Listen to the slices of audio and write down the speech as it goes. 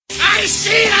I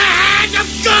see the hand of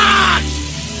God!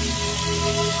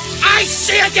 I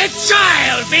see a dead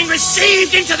child being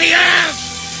received into the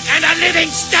earth and a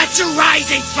living statue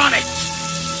rising from it.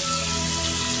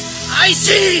 I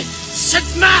see St.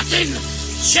 Martin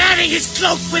sharing his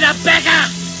cloak with a beggar.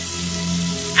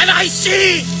 And I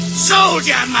see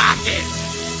Soldier Martin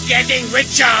getting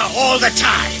richer all the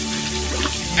time.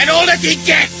 And all that he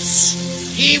gets,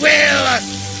 he will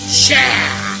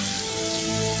share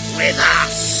with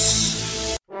us.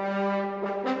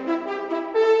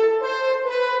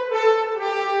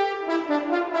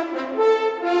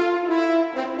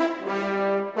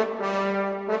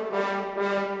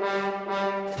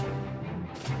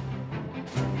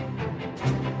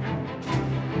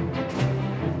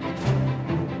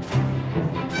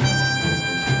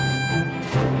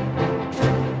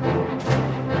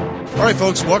 All right,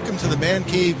 folks, welcome to the Man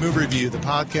Cave Movie Review, the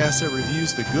podcast that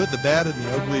reviews the good, the bad, and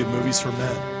the ugly of movies for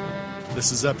men.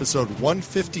 This is episode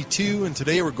 152, and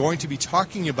today we're going to be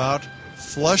talking about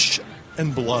Flesh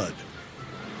and Blood.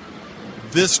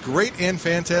 This great and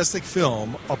fantastic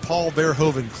film, a Paul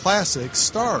Verhoeven classic,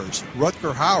 stars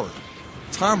Rutger Hauer,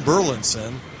 Tom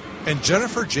Burlinson, and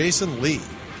Jennifer Jason Leigh.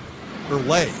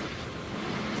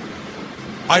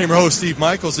 I am your host, Steve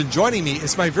Michaels, and joining me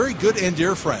is my very good and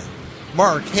dear friend,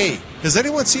 Mark. Hey, has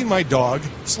anyone seen my dog,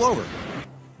 Slower?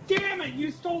 Damn it, you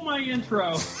stole my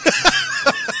intro.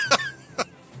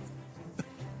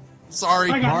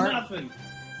 Sorry, I got Mark. nothing.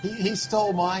 He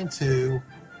stole mine too.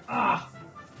 Ah.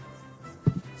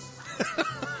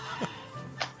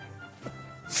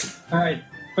 All right,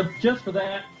 but just for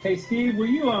that, hey Steve, will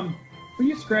you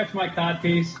scratch my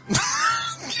codpiece?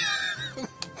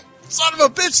 Son of a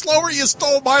bitch, Slower, you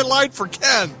stole my line for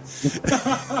Ken.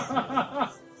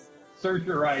 Sir,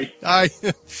 you're right. I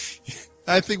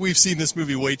think we've seen this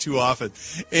movie way too often.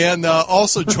 And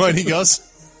also joining us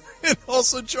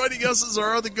is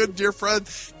our other good dear friend,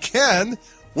 Ken.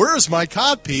 Where's my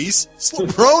codpiece?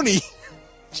 Slaproni.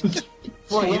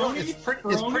 Well,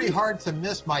 it's pretty hard to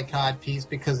miss my codpiece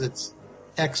because it's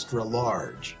extra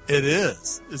large. It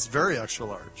is. It's very extra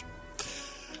large.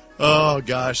 Oh,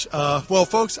 gosh. Well,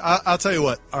 folks, I'll tell you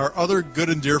what. Our other good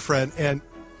and dear friend and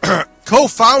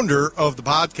co-founder of the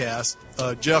podcast,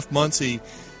 Jeff Muncie,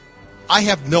 I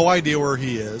have no idea where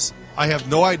he is. I have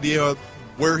no idea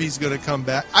where he's going to come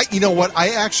back. You know what? I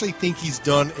actually think he's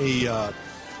done a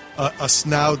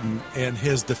Snowden and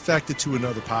has defected to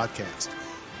another podcast.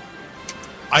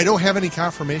 I don't have any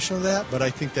confirmation of that, but I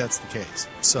think that's the case.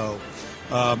 So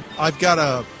I've got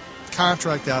a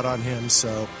contract out on him,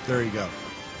 so there you go.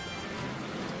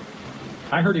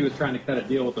 I heard he was trying to cut a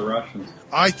deal with the Russians.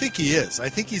 I think he is. I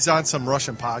think he's on some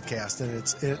Russian podcast, and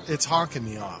it's honking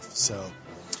me off. So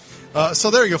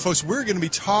there you go, folks. We're going to be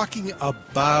talking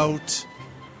about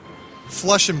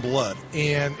Flesh and Blood.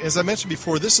 And as I mentioned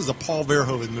before, this is a Paul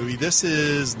Verhoeven movie. This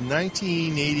is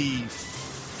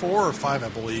 1984 or 5, I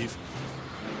believe.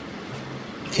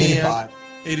 85.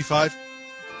 85.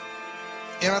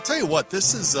 And I'll tell you what,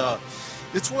 this is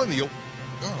it's one of the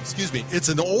it's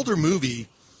an older movie.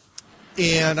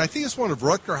 And I think it's one of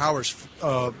Rutger Hauer's,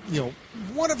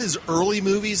 one of his early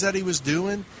movies that he was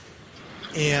doing.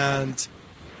 And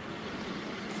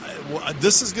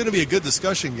this is going to be a good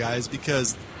discussion, guys,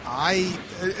 because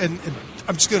and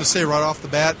I'm just going to say right off the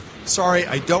bat, sorry,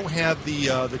 I don't have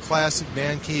the classic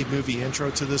Man Cave movie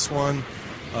intro to this one.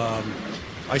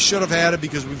 I should have had it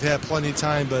because we've had plenty of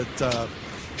time, but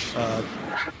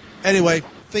anyway,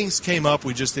 things came up.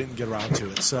 We just didn't get around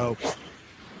to it. So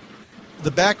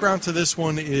the background to this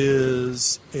one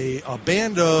is a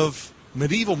band of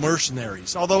medieval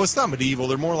mercenaries. Although it's not medieval,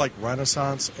 they're more like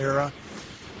Renaissance era.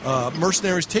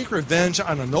 Mercenaries take revenge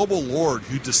on a noble lord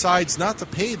who decides not to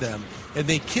pay them, and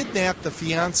they kidnap the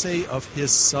fiancée of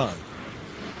his son.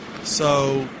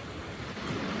 So,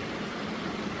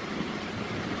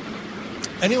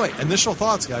 anyway, initial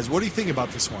thoughts, guys. What do you think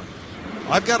about this one?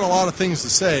 I've got a lot of things to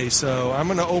say, so I'm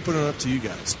going to open it up to you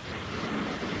guys.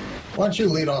 Why don't you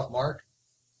lead off, Mark?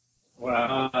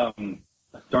 Well,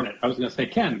 darn it. I was going to say,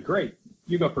 Ken, great.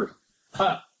 You go first.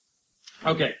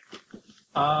 Okay.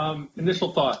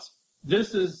 Initial thoughts.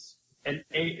 This is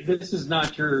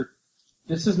not your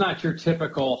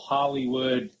typical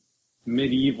Hollywood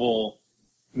medieval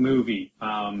movie,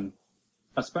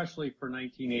 especially for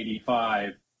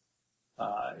 1985.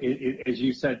 As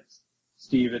you said,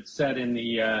 Steve, it's set in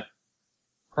the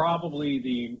probably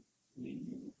the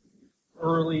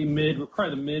probably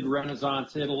the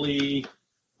mid-Renaissance Italy,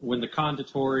 when the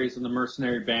condottieri and the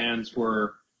mercenary bands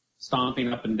were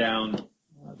stomping up and down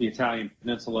the Italian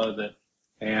peninsula.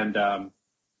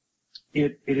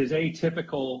 It is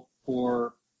atypical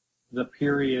for the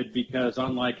period because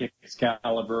unlike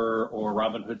Excalibur or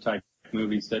Robin Hood type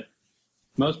movies that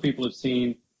most people have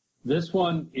seen, this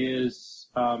one is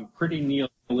pretty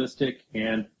nihilistic,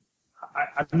 and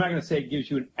I'm not going to say it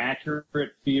gives you an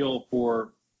accurate feel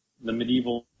for the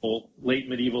late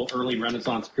medieval, early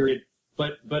Renaissance period,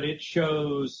 but it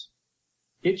shows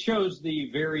the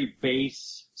very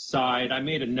base side. I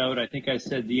made a note. I think I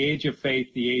said the age of faith,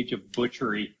 the age of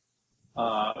butchery.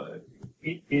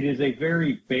 It is a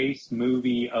very base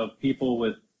movie of people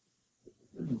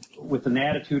with an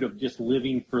attitude of just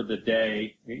living for the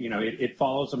day. It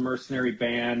follows a mercenary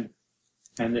band,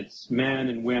 and it's men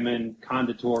and women,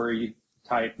 condottieri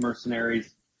type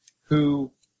mercenaries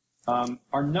who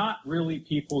are not really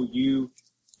people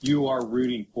you are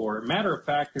rooting for. Matter of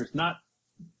fact,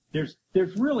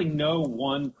 there's really no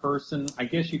one person. I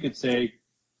guess you could say,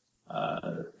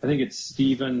 I think it's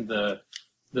Stephen,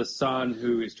 the son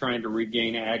who is trying to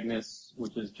regain Agnes,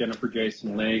 which is Jennifer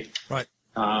Jason Leigh. Right.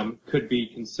 Could be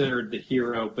considered the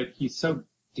hero, but he's so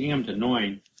damned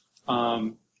annoying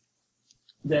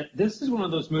that this is one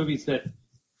of those movies that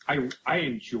I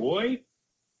enjoy,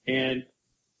 and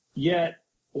yet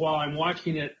while I'm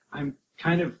watching it, I'm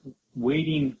kind of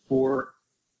waiting for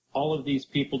all of these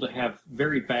people to have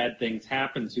very bad things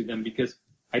happen to them because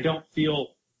I don't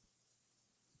feel.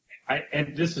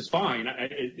 And this is fine.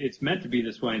 It's meant to be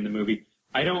this way in the movie.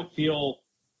 I don't feel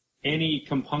any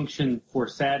compunction for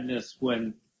sadness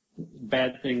when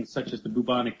bad things such as the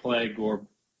bubonic plague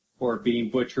or being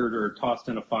butchered or tossed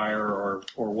in a fire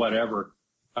or whatever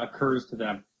occurs to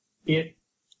them.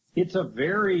 It's a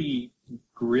very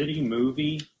gritty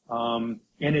movie, and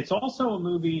it's also a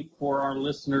movie for our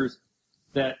listeners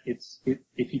that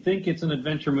if you think it's an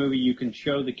adventure movie you can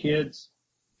show the kids,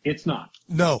 it's not.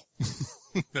 No.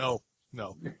 No.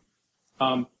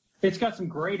 It's got some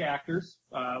great actors.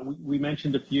 We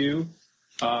mentioned a few.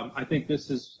 I think this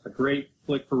is a great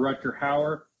flick for Rutger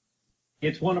Hauer.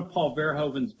 It's one of Paul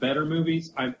Verhoeven's better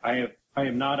movies. I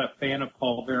am not a fan of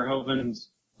Paul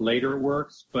Verhoeven's later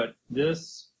works, but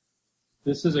this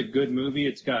is a good movie.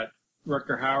 It's got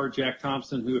Rutger Hauer, Jack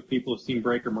Thompson, who, if people have seen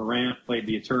Breaker Morant, played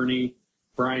the attorney.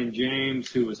 Brian James,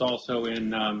 who was also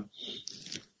in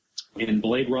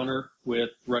Blade Runner with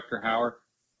Rutger Hauer.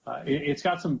 It's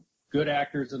got some good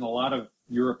actors and a lot of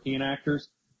European actors,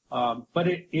 but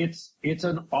it's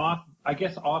an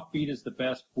offbeat is the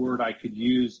best word I could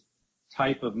use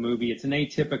type of movie. It's an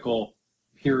atypical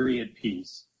period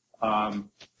piece, and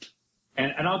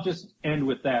I'll just end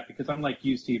with that because I'm like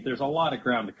you, Steve. There's a lot of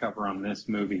ground to cover on this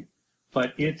movie,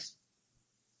 but it's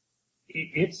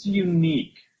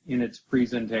unique in its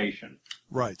presentation.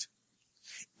 Right,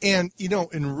 and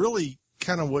and really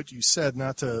kind of what you said,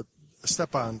 not to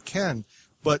step on Ken,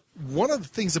 but one of the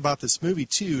things about this movie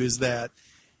too is that,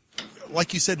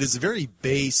 like you said, it's very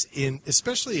base in,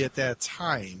 especially at that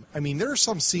time. I mean, there are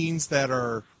some scenes that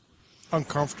are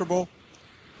uncomfortable,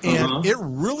 and it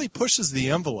really pushes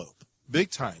the envelope big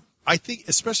time. I think,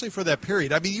 especially for that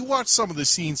period. I mean, you watch some of the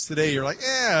scenes today, you're like,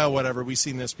 whatever, we've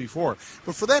seen this before.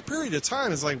 But for that period of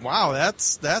time, it's like, wow,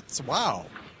 that's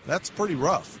pretty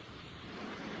rough.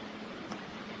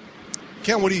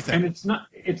 Ken, what do you think? And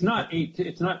it's not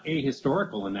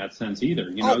ahistorical in that sense either.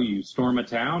 You storm a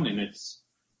town and it's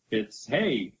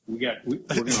hey, we're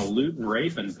going to loot and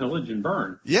rape and pillage and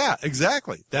burn. Yeah,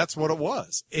 exactly. That's what it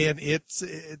was. And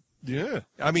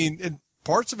I mean, in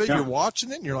parts of it, you're watching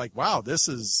it and you're like, wow, this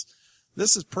is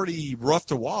pretty rough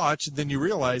to watch. And then you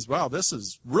realize, wow, this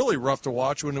is really rough to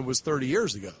watch when it was 30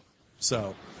 years ago.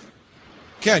 So,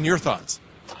 Ken, your thoughts?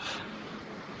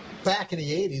 Back in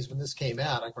the 80s when this came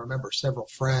out, I can remember several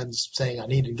friends saying I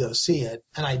needed to go see it,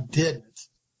 and I didn't.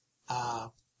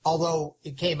 Although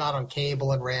it came out on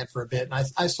cable and ran for a bit, and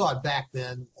I saw it back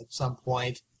then at some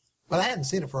point, but I hadn't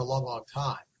seen it for a long, long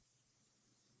time.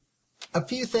 A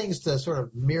few things to sort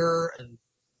of mirror and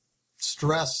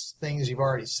stress things you've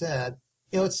already said.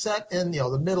 It's set in,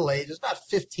 the Middle Ages, about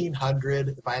 1500,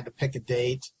 if I had to pick a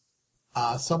date,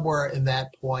 somewhere in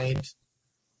that point.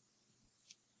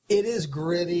 It is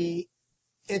gritty.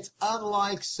 It's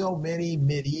unlike so many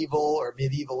medieval or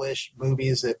medieval-ish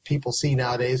movies that people see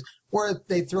nowadays, where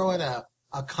they throw in a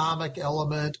comic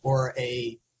element or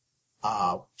a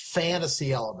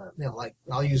fantasy element. Like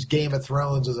I'll use Game of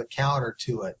Thrones as a counter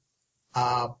to it.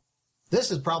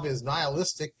 This is probably as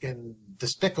nihilistic and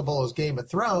despicable as Game of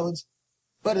Thrones,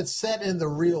 but it's set in the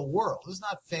real world. It's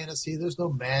not fantasy. There's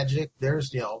no magic.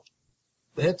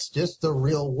 It's just the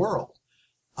real world.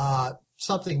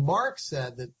 Something Mark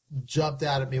said that jumped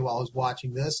out at me while I was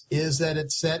watching this is that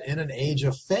it's set in an age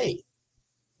of faith.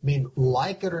 I mean,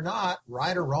 like it or not,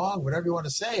 right or wrong, whatever you want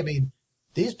to say. I mean,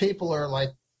 these people are like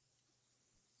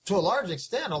to a large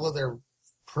extent, although they're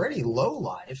pretty low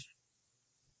life,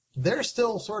 they're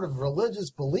still sort of religious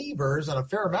believers, and a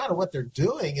fair amount of what they're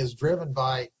doing is driven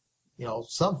by,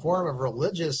 some form of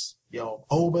religious,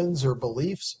 omens or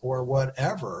beliefs or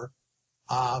whatever.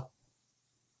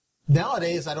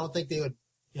 Nowadays, I don't think they would,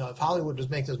 if Hollywood was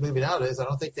making this movie nowadays, I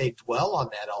don't think they'd dwell on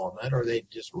that element, or they'd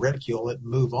just ridicule it and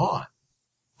move on.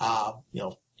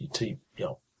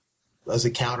 As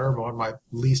a counter, one of my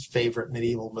least favorite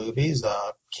medieval movies,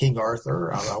 King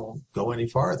Arthur. I won't go any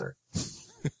farther.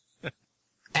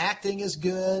 Acting is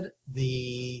good.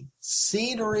 The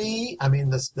scenery,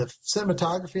 the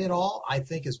cinematography and all, I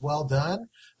think is well done.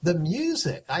 The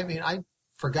music, I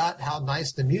forgot how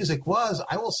nice the music was.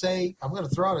 I will say, I'm going to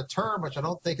throw out a term, which I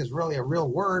don't think is really a real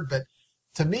word, but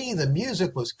to me, the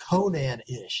music was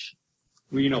Conan-ish.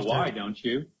 Well, you know why, don't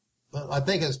you? I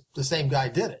think it's the same guy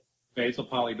did it. Basil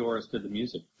Polydoros did the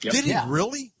music. Yep. Did he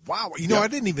really? Wow. I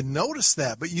didn't even notice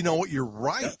that, but you know what? You're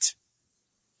right.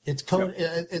 It's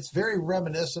It's very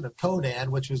reminiscent of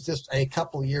Conan, which was just a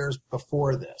couple years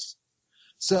before this.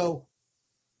 So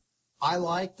I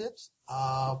liked it.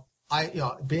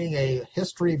 Being a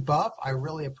history buff, I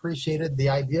really appreciated the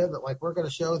idea that we're going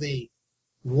to show the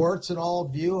warts and all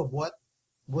view of what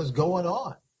was going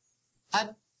on.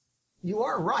 And you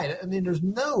are right. There's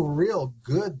no real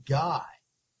good guy.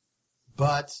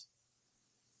 But,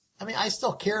 I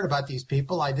still cared about these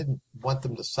people. I didn't want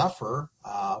them to suffer.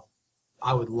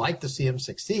 I would like to see them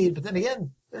succeed. But then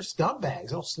again, they're scumbags.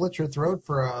 They'll slit your throat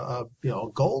for a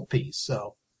gold piece.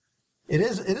 So it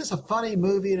is a funny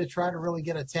movie to try to really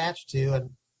get attached to, and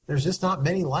there's just not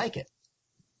many like it.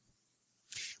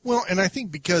 Well, and I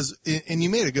think because, and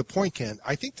you made a good point, Ken,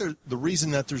 I think the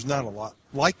reason that there's not a lot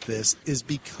like this is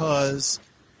because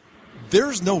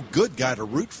there's no good guy to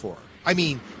root for.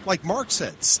 Like Mark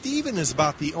said, Stephen is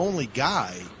about the only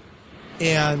guy,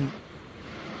 and,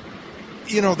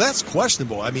 that's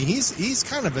questionable. He's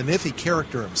kind of an iffy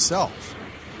character himself.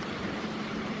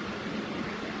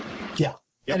 Yeah,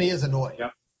 yep. And he is annoying.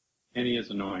 Yep, and he is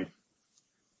annoying.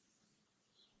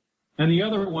 And the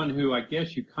other one who I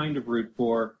guess you kind of root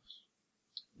for,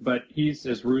 but he's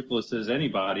as ruthless as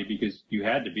anybody because you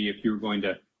had to be if you were going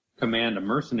to command a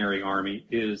mercenary army,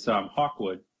 is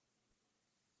Hawkwood.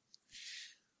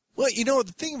 Well,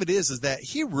 the thing of it is that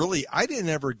he really, I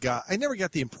never got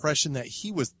the impression that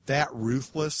he was that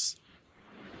ruthless.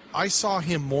 I saw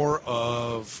him more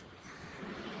of,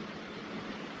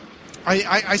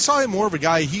 I saw him more of a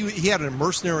guy, he had a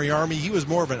mercenary army. He was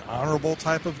more of an honorable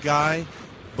type of guy,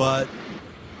 but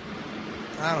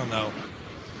I don't know.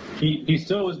 He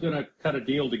still was going to cut a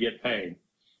deal to get paid.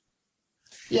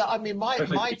 Yeah, my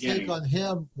take on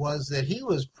him was that he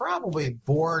was probably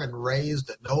born and raised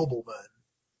a nobleman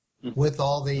with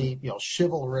all the,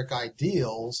 chivalric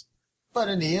ideals. But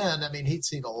in the end, he'd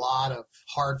seen a lot of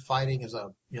hard fighting as a,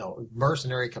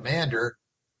 mercenary commander.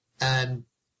 And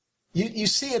you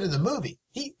see it in the movie.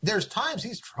 There's times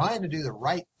he's trying to do the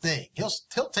right thing. He'll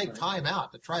take time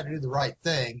out to try to do the right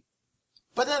thing.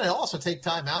 But then he'll also take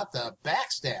time out to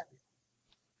backstab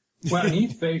you. Well, and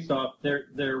he's faced off,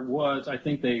 there was,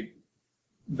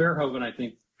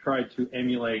 Verhoeven, tried to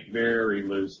emulate very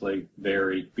loosely,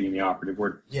 very being the operative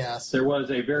word. Yes. There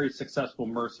was a very successful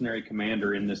mercenary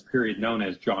commander in this period known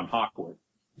as John Hawkwood.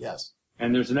 Yes.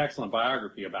 And there's an excellent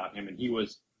biography about him, and he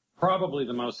was probably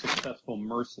the most successful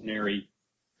mercenary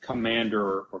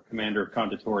commander or commander of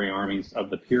condottieri armies of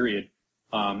the period,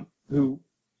 who,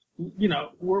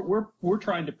 we're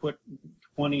trying to put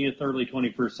 20th, early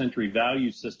 21st century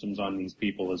value systems on these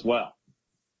people as well.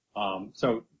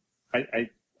 So I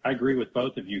agree with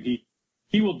both of you.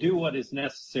 He will do what is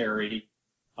necessary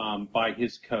by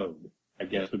his code, I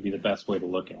guess would be the best way to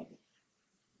look at it.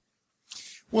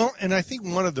 Well, and I think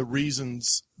one of the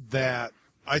reasons that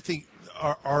I think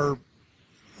our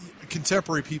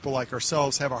contemporary people like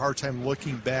ourselves have a hard time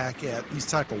looking back at these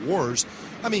type of wars.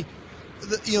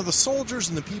 The soldiers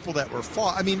and the people that were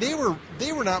fought, they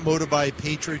were not motivated by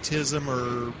patriotism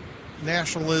or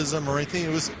nationalism or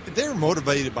anything. They were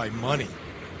motivated by money.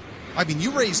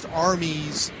 You raised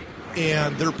armies,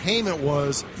 and their payment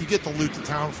was you get to loot the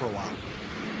town for a while.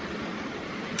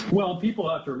 Well, people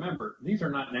have to remember, these are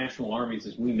not national armies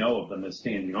as we know of them as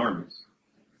standing armies.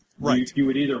 Right. You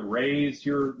would either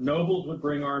your nobles would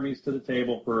bring armies to the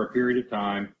table for a period of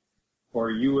time,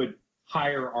 or you would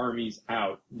hire armies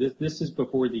out. This is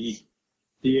before the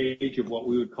age of what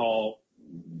we would call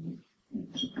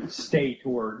state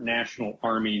or national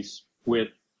armies with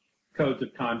codes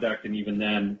of conduct, and even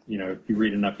then, if you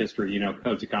read enough history,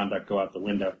 codes of conduct go out the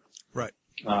window. Right.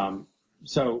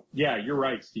 So, yeah, you're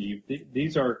right, Steve.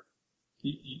 These are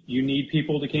You need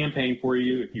people to campaign for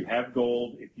you. If you have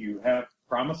gold, if you have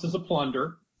promises of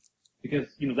plunder, because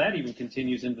that even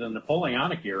continues into the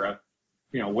Napoleonic era.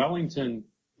 Wellington.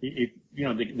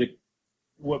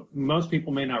 What most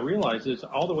people may not realize is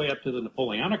all the way up to the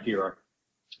Napoleonic era,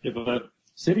 if a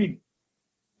city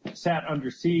sat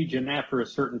under siege and after a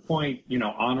certain point,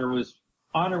 honor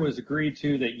was agreed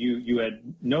to, that you had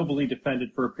nobly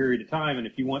defended for a period of time, and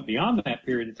if you went beyond that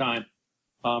period of time,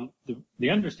 the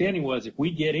understanding was if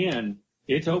we get in,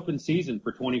 it's open season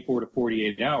for 24 to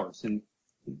 48 hours, and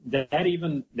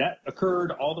that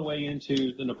occurred all the way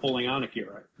into the Napoleonic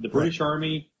era. The British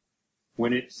Army,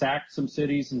 when it sacked some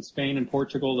cities in Spain and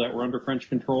Portugal that were under French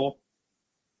control,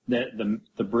 that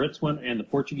the Brits went and the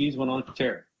Portuguese went on to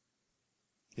terror.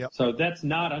 Yep. So that's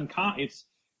not uncommon.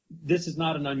 This is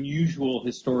not an unusual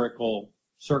historical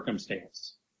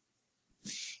circumstance.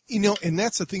 And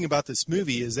that's the thing about this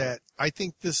movie is that I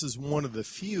think this is one of the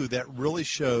few that really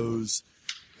shows,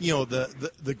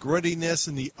 the grittiness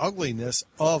and the ugliness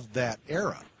of that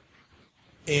era,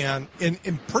 and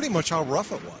pretty much how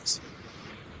rough it was.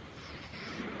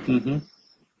 Mm-hmm.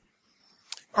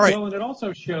 All right. Well, and it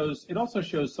also shows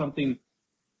something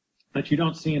that you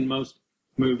don't see in most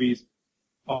movies.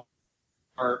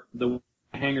 Are the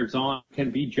hangers-on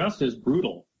can be just as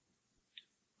brutal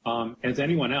as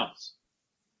anyone else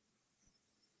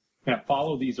that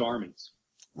follow these armies.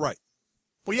 Right.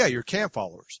 Well, yeah, your camp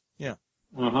followers. Yeah.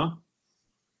 Uh-huh.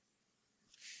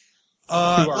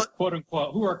 Who are quote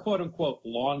unquote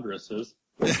laundresses.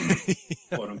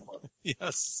 Quote unquote.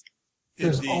 Yes.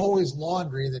 There's Indeed. always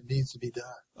laundry that needs to be done.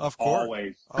 Of course.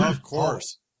 Always. Of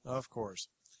course. Of course.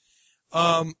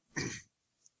 I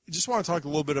just want to talk a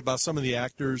little bit about some of the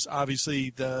actors.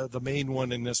 Obviously, the main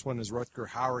one in this one is Rutger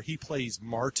Hauer. He plays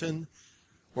Martin,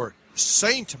 or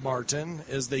Saint Martin,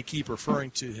 as they keep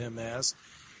referring to him as.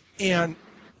 And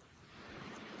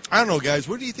I don't know, guys,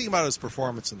 what do you think about his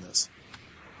performance in this?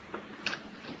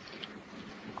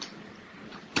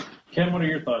 Ken, what are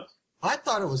your thoughts? I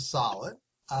thought it was solid.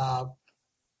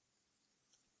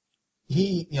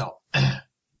 He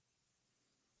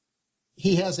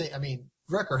has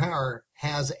Rutger Hauer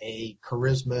has a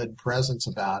charisma and presence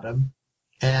about him,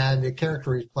 and the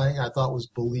character he's playing I thought was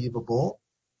believable.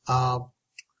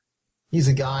 He's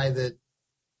a guy that,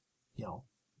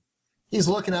 he's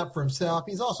looking out for himself.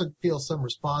 He's also feels some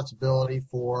responsibility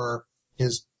for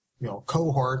his,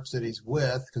 cohorts that he's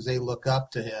with because they look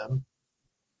up to him.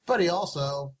 But he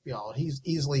also, he's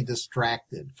easily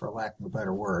distracted, for lack of a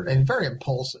better word, and very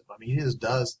impulsive. I mean, when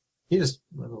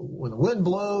the wind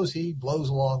blows, he blows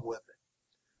along with it.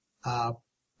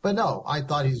 But no, I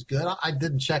thought he was good. I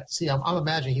didn't check to see. I'm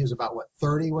imagining he was about,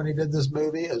 30 when he did this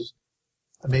movie? It was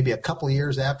maybe a couple of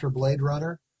years after Blade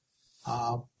Runner.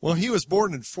 Well, he was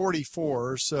born in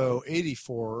 44, so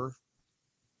 84.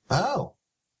 Oh.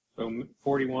 So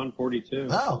 41, 42.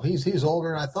 Oh, he's older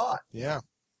than I thought. Yeah.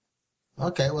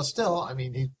 Okay, well, still,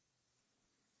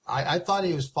 I thought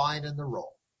he was fine in the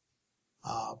role.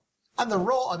 And the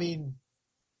role,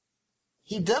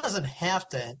 he doesn't have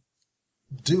to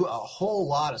do a whole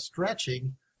lot of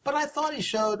stretching, but I thought he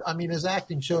showed, his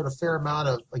acting showed a fair amount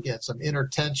of, again, some inner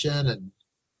tension and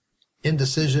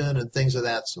indecision and things of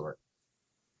that sort.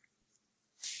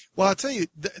 Well, I'll tell you,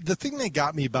 the thing that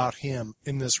got me about him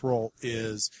in this role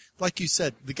is, like you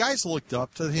said, the guys looked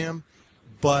up to him,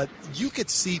 but you could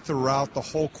see throughout the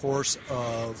whole course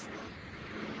of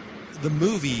the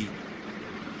movie,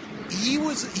 he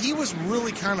was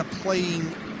really kind of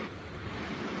playing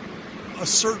a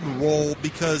certain role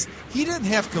because he didn't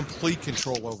have complete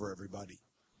control over everybody.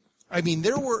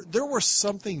 There was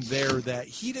something there that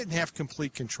he didn't have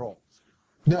complete control.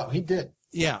 No, he did.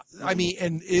 Yeah,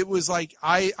 and it was like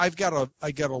I got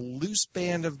a loose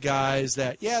band of guys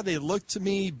that they look to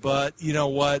me, but you know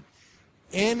what?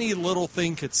 Any little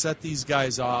thing could set these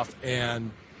guys off,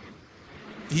 and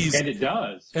it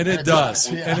does. And it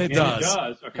does. Yeah. And it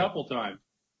does a couple times.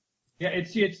 Yeah,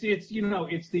 it's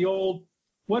the old.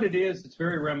 What it is, it's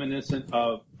very reminiscent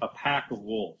of a pack of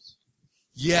wolves.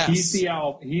 Yes. He's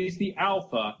the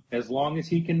alpha as long as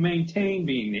he can maintain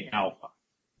being the alpha.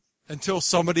 Until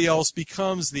somebody else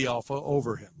becomes the alpha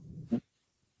over him.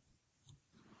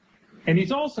 And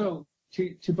he's also,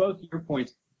 to both your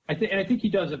points, I think he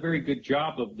does a very good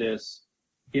job of this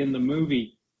in the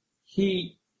movie.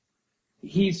 He's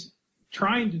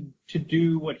trying to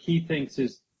do what he thinks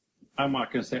is, I'm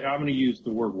going to use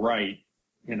the word right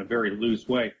in a very loose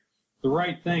way, the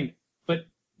right thing. But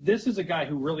this is a guy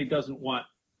who really doesn't want,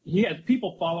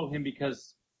 people follow him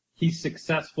because he's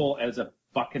successful as a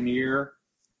buccaneer,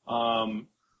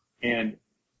 and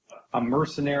a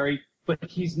mercenary, but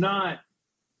he's not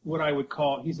what I would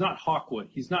call, he's not Hawkwood.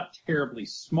 He's not terribly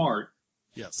smart.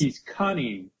 Yes. He's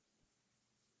cunning.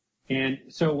 And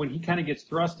so when he kind of gets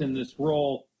thrust in this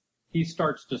role, he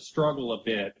starts to struggle a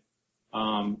bit.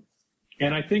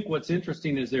 And I think what's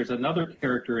interesting is there's another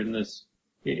character in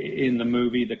the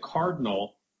movie, the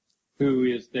Cardinal, who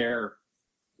is their,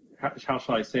 how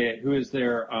shall I say it, who is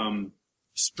their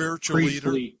spiritual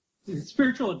leader.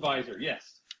 Spiritual advisor,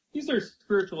 yes. He's their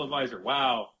spiritual advisor.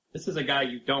 Wow. This is a guy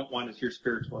you don't want as your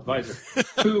spiritual advisor.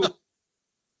 Who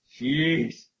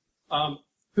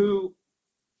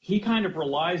he kind of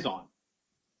relies on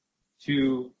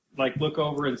to like look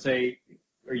over and say,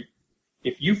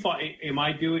 am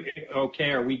I doing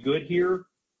okay? Are we good here?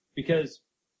 Because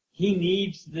he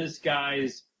needs this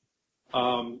guy's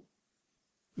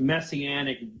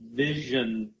messianic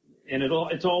vision, and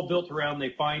it's all built around.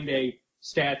 They find a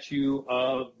statue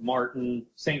of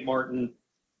Saint Martin,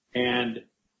 and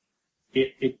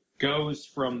it goes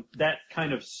from that.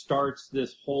 Kind of starts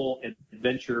this whole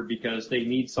adventure because they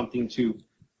need something to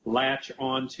latch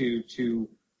onto to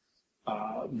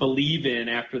believe in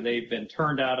after they've been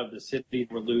turned out of the city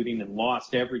we're looting and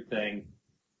lost everything.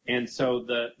 And so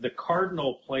the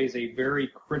Cardinal plays a very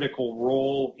critical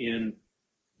role in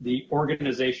the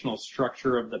organizational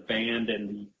structure of the band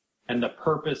and the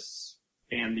purpose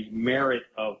and the merit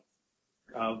of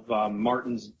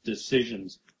Martin's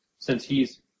decisions, since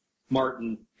he's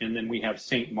Martin, and then we have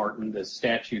Saint Martin, the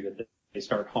statue that they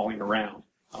start hauling around.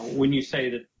 When you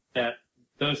say that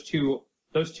those two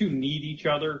need each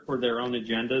other for their own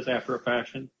agendas after a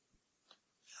fashion?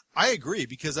 I agree,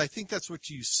 because I think that's what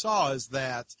you saw is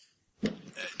that,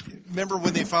 remember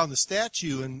when they found the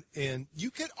statue, and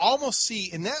you could almost see,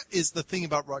 and that is the thing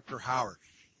about Rutger Hauer,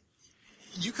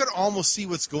 you could almost see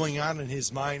what's going on in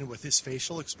his mind with his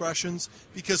facial expressions,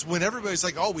 because when everybody's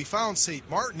like, oh, we found St.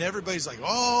 Martin, everybody's like,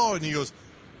 oh, and he goes,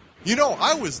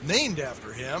 I was named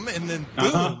after him, and then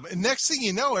boom, and next thing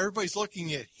you know, everybody's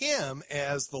looking at him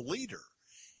as the leader.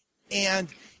 And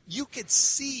you could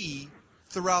see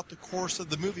throughout the course of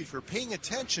the movie, if you're paying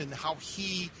attention, how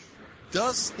he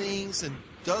does things and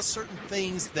does certain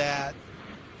things that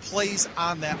plays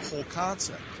on that whole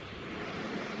concept.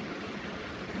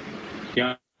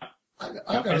 Yeah.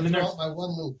 I'm going to throw out my one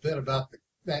little bit about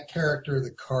that character,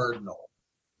 the Cardinal,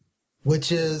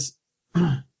 which is,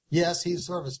 yes, he's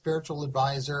sort of a spiritual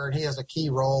advisor, and he has a key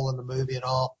role in the movie and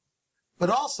all, but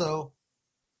also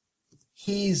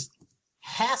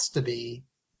has to be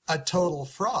a total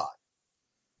fraud,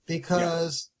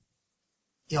 because,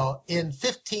 in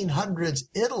 1500s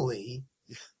Italy,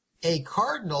 a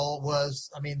cardinal was,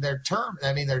 their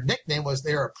nickname was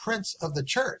they're a prince of the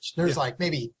church. There's like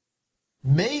maybe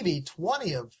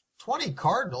 20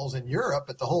 cardinals in Europe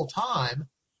at the whole time.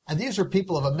 And these are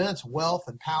people of immense wealth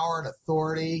and power and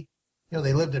authority.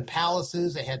 They lived in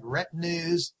palaces. They had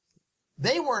retinues.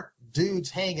 They weren't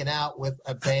dudes hanging out with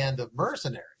a band of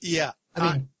mercenaries. Yeah.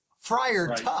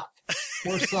 Friar Tuck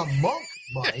or some monk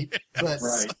might,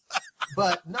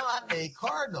 but not a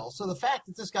cardinal. So the fact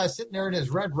that this guy's sitting there in his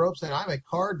red robe saying, I'm a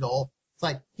cardinal, it's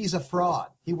like, he's a fraud.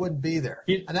 He wouldn't be there.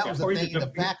 And that was the thing in the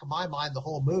back of my mind the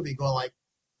whole movie, going like,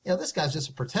 this guy's just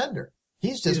a pretender.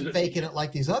 He's just faking it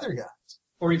like these other guys.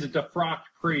 Or he's a defrocked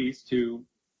priest who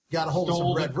got a hold of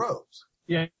some red robes.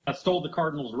 Yeah, stole the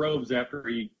cardinal's robes after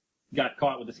he got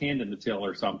caught with his hand in the till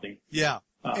or something. Yeah.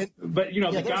 But,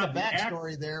 there's a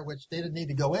backstory there, which they didn't need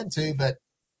to go into, but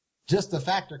just the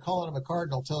fact they're calling him a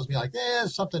cardinal tells me, like,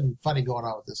 there's something funny going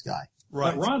on with this guy.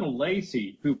 Right. But Ronald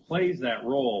Lacey, who plays that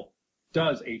role,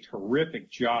 does a terrific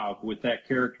job with that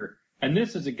character. And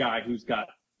this is a guy who's got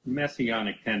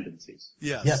messianic tendencies.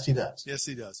 Yes, he does. Yes,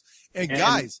 he does. And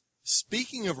guys,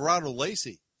 speaking of Ronald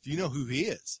Lacey, do you know who he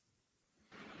is?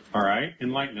 All right,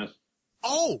 enlighten us.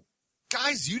 Oh,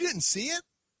 guys, you didn't see it?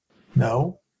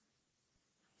 No.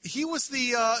 He was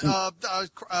the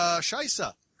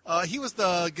Scheisse. He was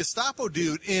the Gestapo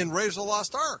dude in Raiders of the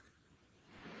Lost Ark.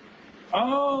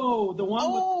 Oh, the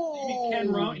one with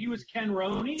Ken Roney. He was Ken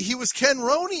Roney? He was Ken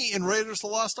Roney in Raiders of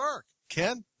the Lost Ark.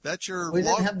 Ken, that's your... We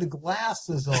didn't have the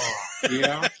glasses on.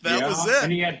 Yeah. That was it.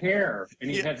 And he had hair.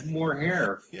 And he had more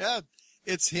hair. Yeah,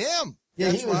 it's him. Yeah,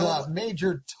 he was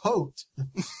Major Tote.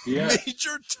 Yeah.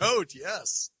 Major Tote,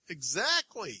 yes.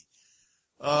 Exactly.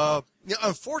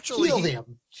 Unfortunately...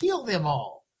 Kill them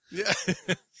all. Yeah.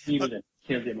 Killed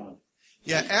him all.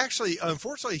 Yeah, actually,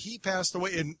 unfortunately, he passed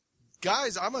away. And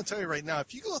guys, I'm going to tell you right now,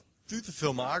 if you go through the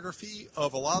filmography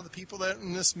of a lot of the people that are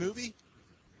in this movie,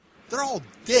 they're all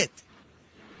dead.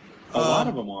 A lot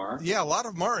of them are. Yeah, a lot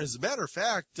of them are. As a matter of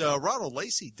fact, Ronald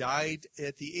Lacey died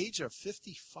at the age of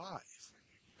 55.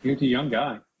 He was a young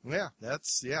guy. Yeah,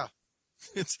 that's.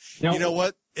 You know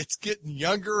what? It's getting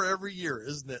younger every year,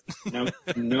 isn't it?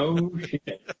 No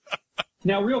shit.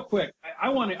 Now, real quick, I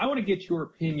want to get your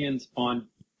opinions on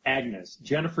Agnes,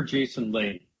 Jennifer Jason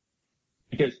Leigh,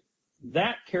 because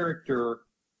that character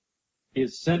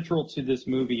is central to this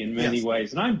movie in many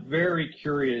ways, and I'm very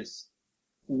curious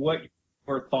what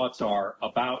your thoughts are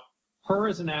about her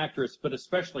as an actress, but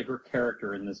especially her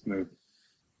character in this movie.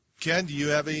 Ken, do you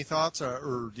have any thoughts,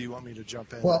 or do you want me to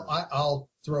jump in? Well, I'll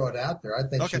throw it out there. I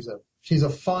think she's a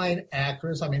fine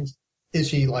actress. I mean, is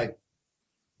she like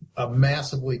a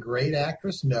massively great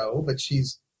actress? No, but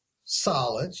she's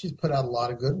solid. She's put out a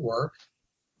lot of good work.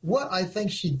 What I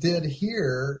think she did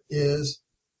here is,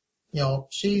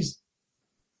 she's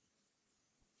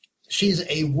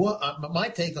my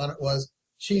take on it was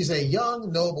she's a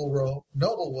young noble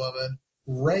woman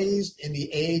raised in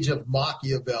the age of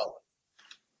Machiavelli.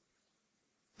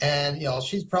 And,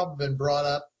 she's probably been brought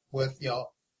up with,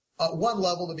 one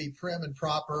level to be prim and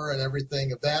proper and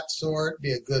everything of that sort,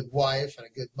 be a good wife and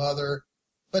a good mother.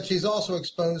 But she's also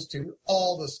exposed to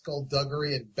all the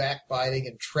skullduggery and backbiting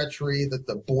and treachery that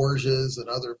the Borgias and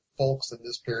other folks in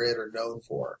this period are known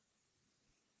for.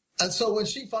 And so when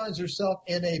she finds herself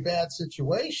in a bad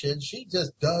situation, she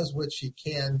just does what she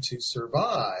can to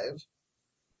survive,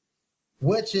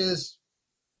 which is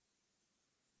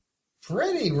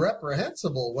pretty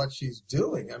reprehensible what she's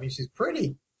doing. I mean, she's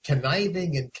pretty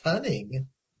conniving and cunning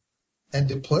and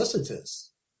duplicitous.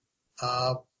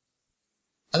 And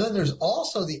then there's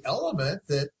also the element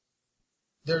that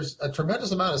there's a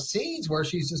tremendous amount of scenes where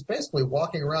she's just basically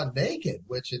walking around naked,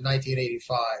 which in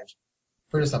 1985,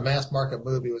 for just a mass market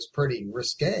movie, was pretty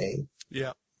risque.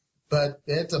 Yeah. But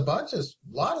it's a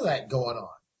lot of that going on.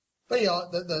 But,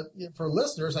 for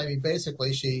listeners, I mean,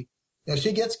 basically she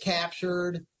gets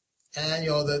captured. And,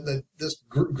 this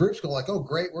group's going like, oh,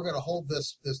 great, we're going to hold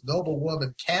this noble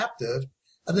woman captive.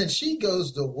 And then she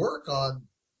goes to work on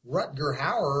Rutger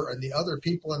Hauer and the other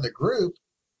people in the group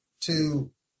to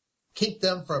keep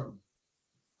them from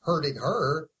hurting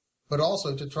her, but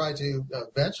also to try to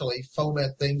eventually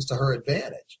foment things to her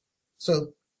advantage.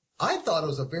 So I thought it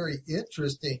was a very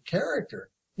interesting character.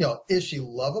 Is she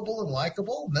lovable and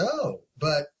likable? No.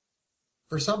 But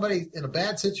for somebody in a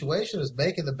bad situation who's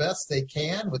making the best they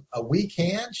can with a weak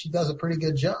hand, she does a pretty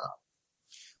good job.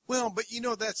 Well, but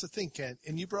that's the thing, Ken,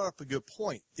 and you brought up a good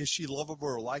point. Is she lovable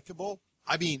or likable?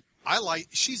 I mean,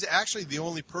 she's actually the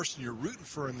only person you're rooting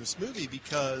for in this movie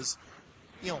because,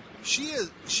 she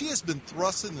has been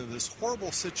thrust into this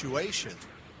horrible situation.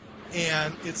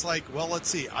 And it's like, well, let's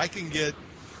see, I can get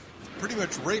pretty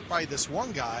much raped by this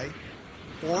one guy,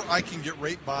 or I can get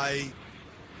raped by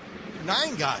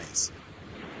 9 guys.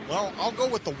 Well, I'll go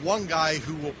with the one guy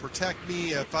who will protect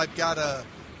me. If I've got to,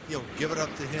 give it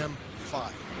up to him,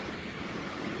 fine.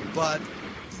 But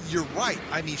you're right.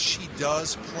 I mean, she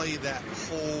does play that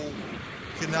whole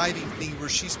conniving thing where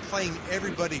she's playing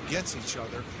everybody against each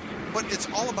other, but it's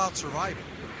all about surviving.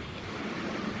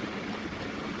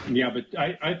 Yeah, but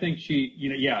I think she,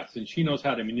 yes, and she knows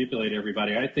how to manipulate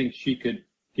everybody. I think she could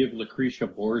give Lucretia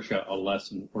Borgia a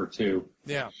lesson or two.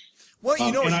 Yeah. Well,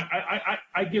 and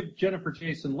I give Jennifer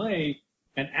Jason Leigh,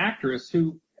 an actress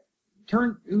who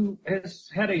has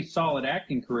had a solid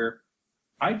acting career.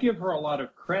 I give her a lot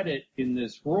of credit in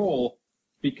this role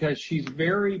because she's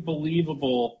very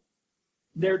believable.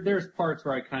 There's parts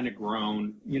where I kind of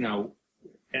groan,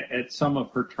 at some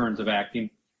of her turns of acting,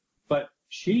 but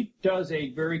she does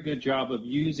a very good job of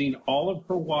using all of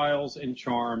her wiles and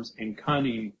charms and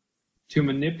cunning to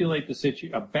manipulate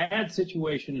a bad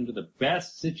situation into the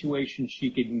best situation she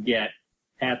can get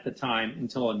at the time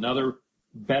until another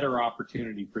better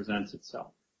opportunity presents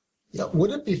itself. Yeah,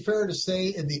 would it be fair to say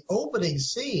in the opening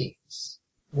scenes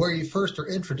where you first are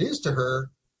introduced to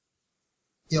her,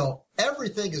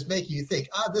 everything is making you think,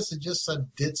 this is just some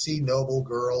ditzy noble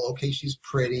girl. Okay, she's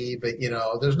pretty, but,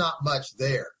 there's not much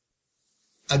there.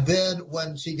 And then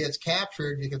when she gets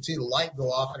captured, you can see the light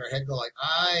go off in her head, go like,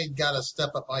 I got to step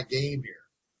up my game here.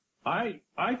 I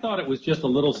thought it was just a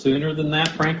little sooner than that,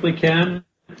 frankly, Ken.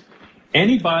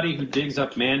 Anybody who digs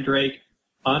up Mandrake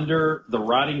under the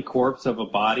rotting corpse of a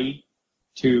body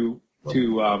to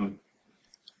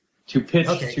pitch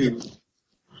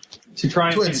to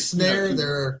try to ensnare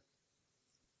their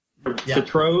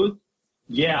betrothed.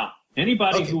 Yeah.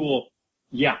 Anybody who will.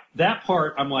 Yeah, that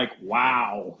part, I'm like,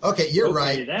 wow. Okay, you're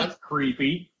right. That's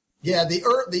creepy. Yeah, the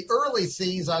early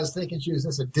scenes, I was thinking she was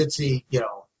just a ditzy,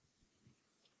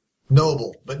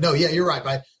 noble. But no, yeah, you're right.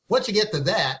 But once you get to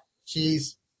that,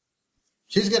 she's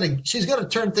gonna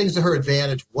turn things to her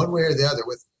advantage one way or the other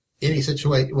with any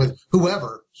situation, with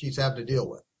whoever she's having to deal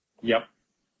with. Yep.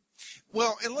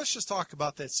 Well, and let's just talk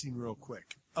about that scene real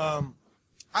quick.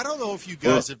 I don't know if you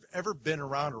guys have ever been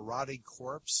around a rotting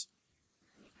corpse.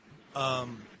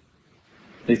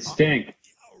 They stink,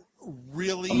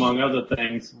 Really, among other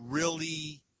things,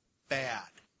 really bad.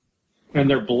 and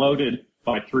they're bloated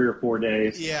by 3 or 4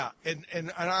 days. Yeah,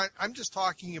 and I'm just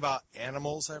talking about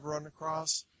animals I've run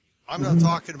across. I'm not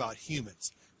talking about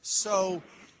humans. So,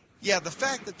 yeah, the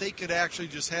fact that they could actually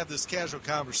just have this casual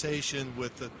conversation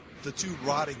with the two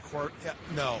rotting corpse. Yeah,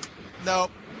 no.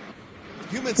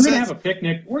 Human We're gonna sense. have a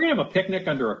picnic. We're gonna have a picnic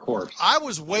under a corpse. I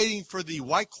was waiting for the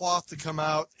white cloth to come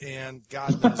out, and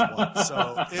God knows what.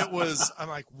 So it was. I'm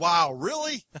like, wow,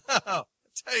 really? I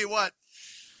tell you what.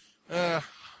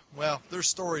 Well, there's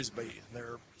stories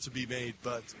there to be made,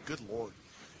 but good Lord.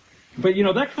 But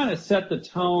that kind of set the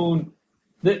tone.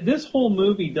 This whole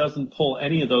movie doesn't pull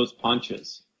any of those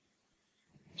punches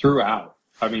throughout.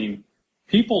 I mean,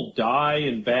 people die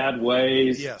in bad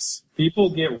ways. Yes.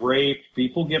 People get raped.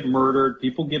 People get murdered.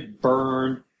 People get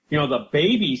burned. The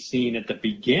baby scene at the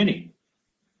beginning.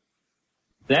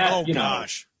 That,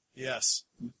 gosh. Yes.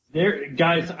 There,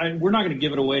 guys, we're not going to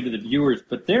give it away to the viewers,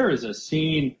 but there is a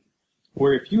scene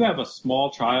where if you have a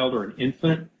small child or an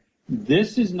infant,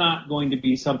 this is not going to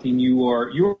be something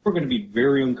you're going to be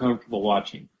very uncomfortable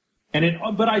watching.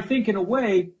 But I think in a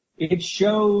way it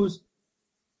shows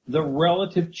the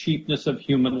relative cheapness of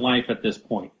human life at this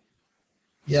point.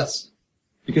 Yes.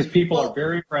 Because people are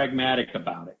very pragmatic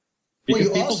about it. Because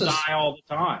people die all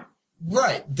the time.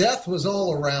 Right. Death was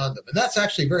all around them. And that's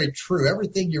actually very true.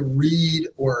 Everything you read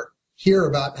or hear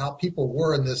about how people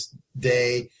were in this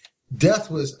day, death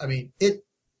was,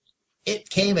 it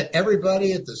came at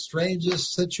everybody at the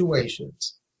strangest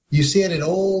situations. You see it in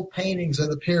old paintings of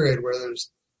the period where there's,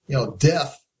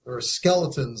 death or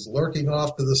skeletons lurking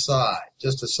off to the side,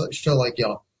 just to show like,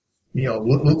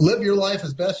 live your life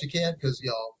as best you can because,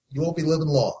 you won't be living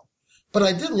long. But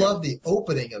I did love the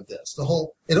opening of this.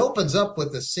 It opens up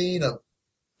with the scene of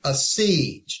a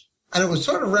siege. And it was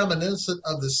sort of reminiscent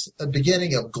of the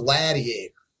beginning of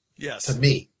Gladiator. Yes. To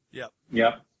me. Yep.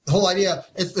 The whole idea,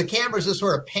 the camera's just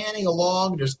sort of panning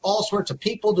along. There's all sorts of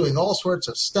people doing all sorts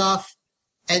of stuff.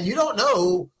 And you don't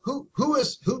know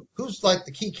who's like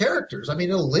the key characters.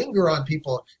 It'll linger on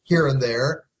people here and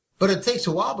there, but it takes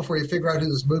a while before you figure out who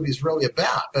this movie's really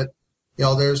about. But,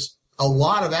 there's a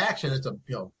lot of action. It's a,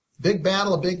 big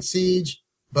battle, a big siege,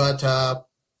 but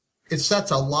it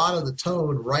sets a lot of the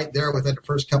tone right there within the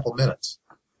first couple minutes.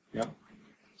 Yep.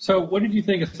 So what did you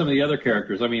think of some of the other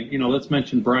characters? Let's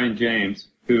mention Brian James,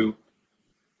 who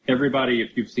everybody,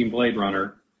 if you've seen Blade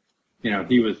Runner,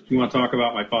 he was, you want to talk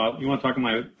about my father? You want to talk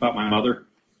about my mother?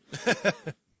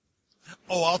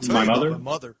 I'll tell you about my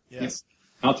mother. Yes.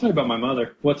 Yeah. I'll tell you about my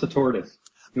mother. What's a tortoise?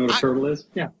 You know what a turtle is?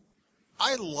 Yeah.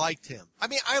 I liked him.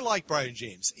 I like Brian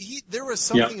James. There was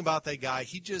something about that guy.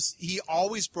 He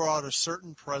always brought a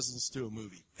certain presence to a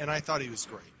movie, and I thought he was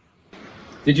great.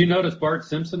 Did you notice Bart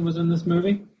Simpson was in this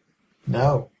movie?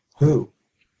 No. Who?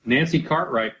 Nancy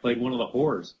Cartwright played one of the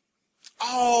whores.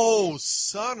 Oh,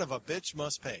 son of a bitch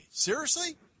must pay.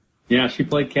 Seriously? Yeah, she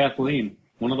played Kathleen,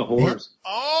 one of the whores.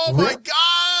 Oh, my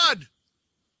God!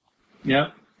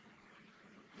 Yep.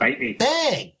 Bite me.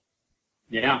 Bang!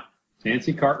 Yeah.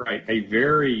 Nancy Cartwright, a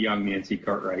very young Nancy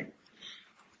Cartwright.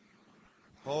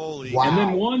 Holy! Wow. And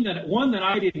then one that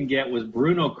I didn't get was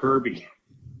Bruno Kirby.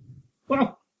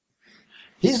 Well,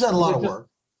 he's done a lot of work.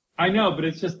 I know, but he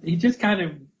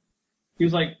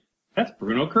was like, that's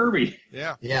Bruno Kirby.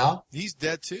 Yeah. Yeah. He's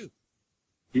dead too.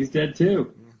 He's dead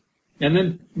too. And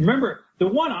then remember the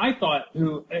one I thought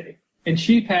and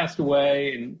she passed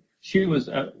away, and she was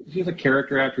a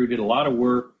character actor who did a lot of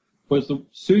work. Was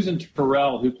Susan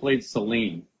Terrell, who played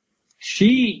Celine.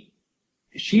 She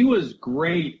was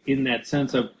great in that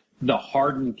sense of the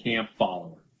hardened camp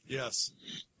follower. Yes.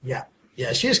 Yeah.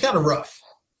 Yeah, she was kind of rough.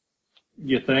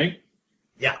 You think?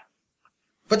 Yeah.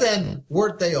 But then,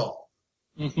 weren't they all?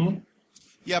 Mm-hmm.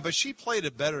 Yeah, but she played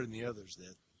it better than the others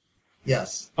did.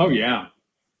 Yes. Oh, yeah.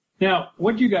 Now,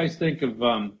 what do you guys think of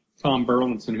Tom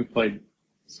Burlinson, who played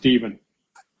Stephen?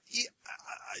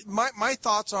 My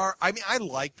thoughts are, I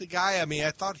like the guy.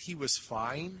 I thought he was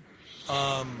fine.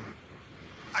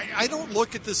 I don't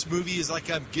look at this movie as like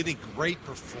I'm getting great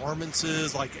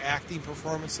performances, like acting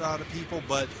performances out of people,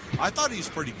 but I thought he was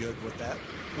pretty good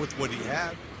with what he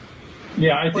had.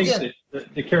 Yeah, I think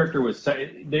that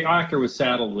the actor was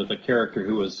saddled with a character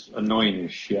who was annoying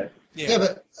as shit. Yeah,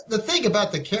 but the thing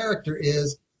about the character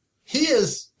is he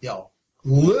is,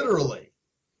 literally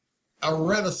a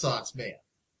Renaissance man.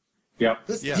 Yep.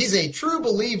 He's a true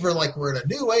believer, like we're in a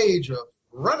new age of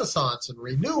Renaissance and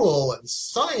renewal and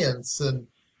science and,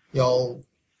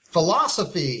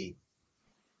 philosophy.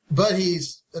 but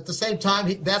he's at the same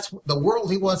time, that's the world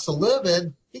he wants to live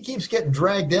in. He keeps getting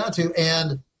dragged down to,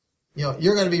 and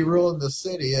you're going to be ruling the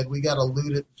city, and we got to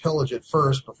loot it, pillage it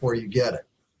first before you get it.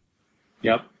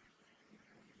 Yep.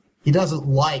 He doesn't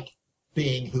like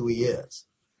being who he is.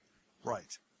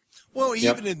 Right. Well, he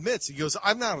even admits, he goes,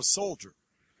 I'm not a soldier.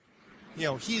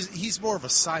 He's more of a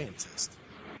scientist.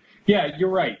 Yeah, you're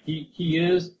right. He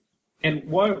is. And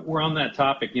while we're on that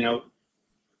topic,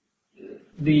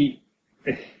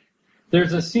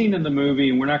 there's a scene in the movie,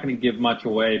 and we're not going to give much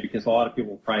away because a lot of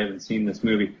people probably haven't seen this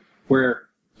movie, where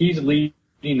he's leading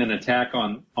an attack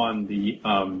on the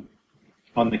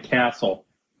castle.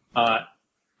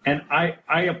 And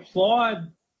I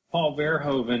applaud Paul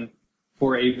Verhoeven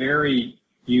for a very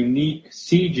unique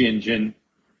siege engine.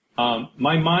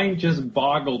 My mind just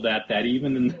boggled at that,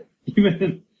 even in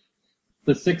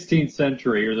the 16th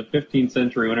century or the 15th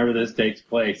century, whenever this takes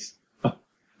place,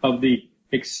 of the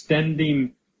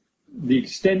extending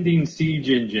siege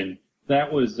engine.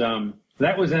 That was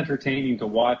entertaining to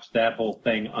watch that whole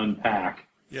thing unpack.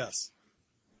 Yes.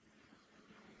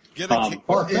 It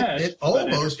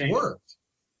almost worked.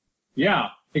 Yeah,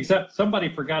 except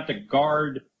somebody forgot to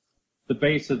guard the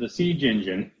base of the siege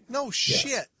engine. No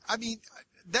shit. I mean,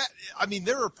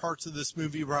 there are parts of this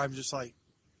movie where I'm just like,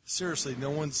 seriously, no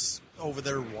one's over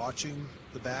there watching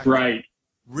the back. Right.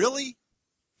 Really?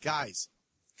 Guys,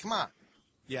 come on.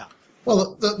 Yeah.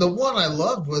 Well, the one I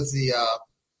loved was the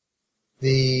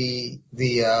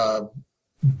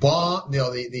bomb,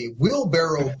 the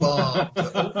wheelbarrow bomb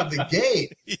to open the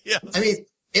gate. Yes. I mean,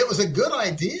 it was a good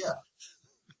idea.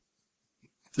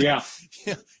 Yeah.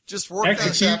 Yeah. Just work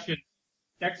Execution.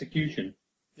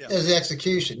 Yeah. As the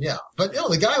execution, yeah. But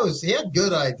the guy he had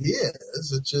good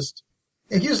ideas. It's just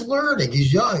he was learning.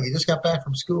 He's young. He just got back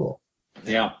from school.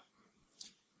 Yeah.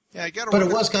 Yeah, but it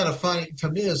was kind of funny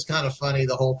to me. It's kind of funny,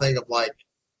 the whole thing of like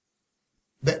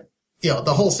that.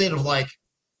 The whole scene of like,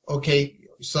 okay,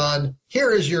 son,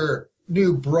 here is your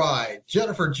new bride,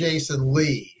 Jennifer Jason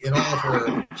Leigh, in all of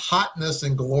her hotness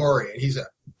and glory, and he's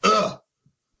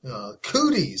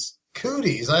cooties.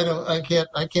 I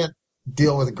can't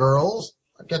deal with girls.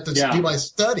 I got to do my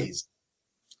studies.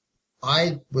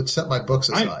 I would set my books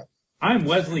aside. I'm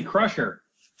Wesley Crusher.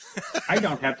 I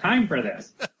don't have time for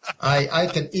this. I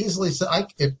can easily say,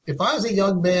 if I was a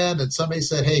young man and somebody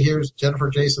said, hey, here's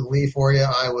Jennifer Jason Leigh for you,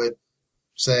 I would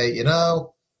say,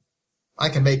 I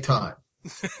can make time.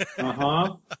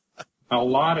 Uh-huh. A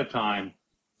lot of time.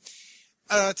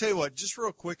 I'll tell you what, just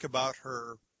real quick about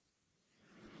her.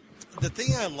 The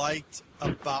thing I liked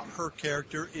about her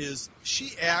character is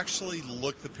she actually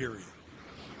looked the period.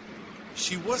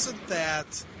 She wasn't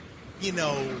that, the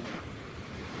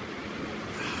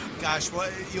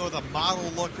model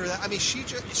look or that. I mean, she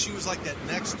was like that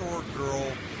next door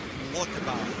girl look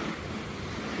about her.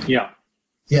 Yeah.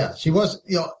 Yeah, she was,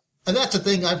 and that's the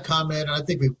thing I've commented, I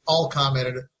think we've all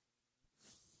commented.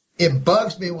 It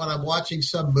bugs me when I'm watching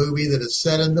some movie that is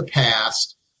set in the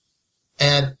past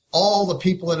and all the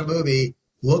people in a movie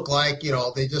look like,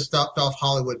 they just stopped off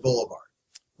Hollywood Boulevard.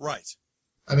 Right.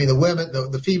 I mean, the women,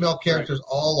 the female characters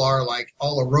all are like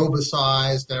all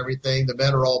aerobicized and everything. The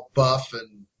men are all buff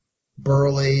and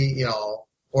burly,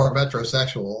 or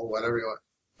metrosexual, whatever you want.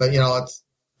 But,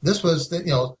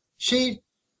 she,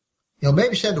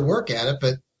 maybe she had to work at it,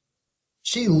 but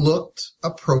she looked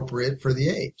appropriate for the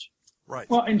age. Right.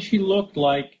 Well, and she looked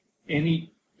like a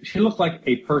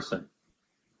person.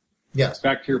 Yes.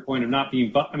 Back to your point of not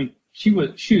being buff. I mean, she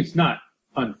was not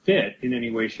unfit in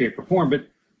any way, shape, or form, but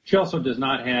she also does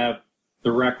not have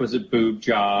the requisite boob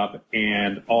job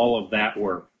and all of that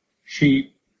work. She's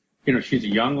a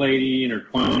young lady in her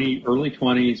early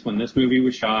 20s when this movie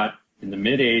was shot in the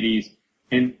mid 80s,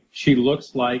 and she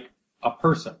looks like a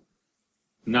person,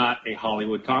 not a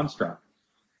Hollywood construct.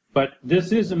 But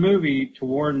this is a movie to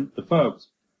warn the folks.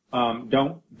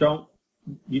 You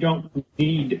don't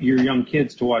need your young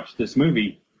kids to watch this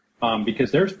movie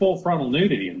because there's full frontal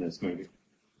nudity in this movie.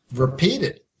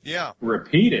 Repeated. Yeah.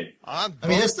 Repeated. I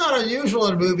mean, it's not unusual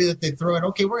in a movie that they throw in,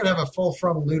 okay, we're going to have a full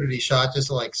frontal nudity shot just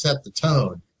to like set the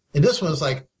tone. And this one's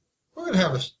like, we're going to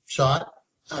have a shot,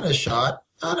 not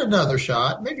another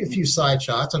shot, maybe a few side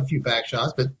shots and a few back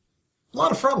shots, but a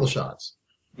lot of frontal shots.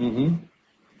 Mm-hmm.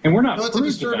 And we're not. No, it's a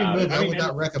disturbing movie. I would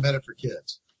not recommend it for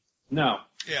kids. No.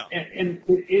 Yeah. And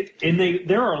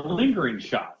there are lingering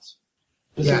shots.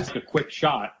 This isn't a quick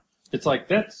shot. It's like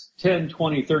that's 10,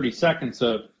 20, 30 seconds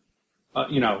of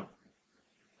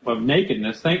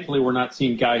nakedness. Thankfully, we're not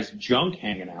seeing guys' junk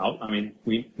hanging out. I mean,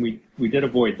 we did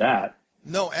avoid that.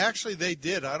 No, actually, they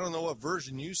did. I don't know what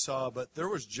version you saw, but there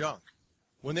was junk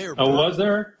when they were. Oh, was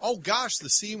there? Oh gosh, the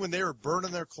scene when they were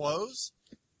burning their clothes.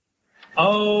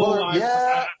 Oh, Well,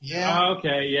 yeah.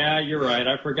 Okay, yeah, you're right.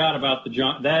 I forgot about the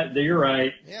John. You're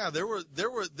right. Yeah, there was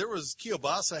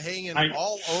Kielbasa hanging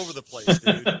all over the place,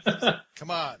 dude.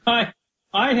 Come on.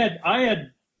 I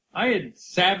had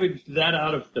savaged that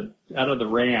out of the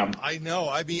Ram. I know.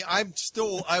 I mean, I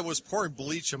was pouring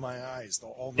bleach in my eyes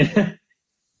all night.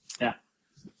 Yeah.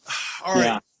 All right.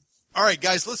 Yeah. All right,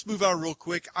 guys, let's move on real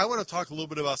quick. I want to talk a little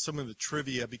bit about some of the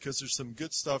trivia because there's some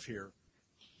good stuff here.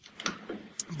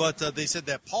 But they said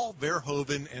that Paul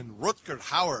Verhoeven and Rutger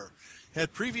Hauer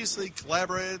had previously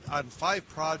collaborated on 5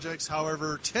 projects.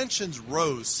 However, tensions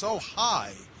rose so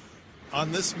high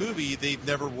on this movie, they've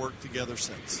never worked together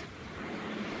since.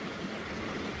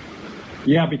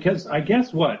 Yeah, because I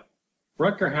guess what?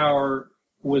 Rutger Hauer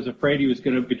was afraid he was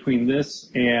going to, between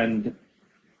this and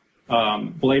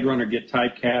Blade Runner, get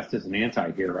typecast as an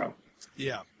anti-hero.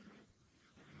 Yeah.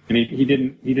 And he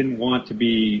didn't want to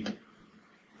be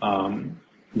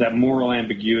that moral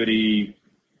ambiguity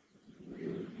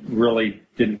really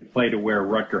didn't play to where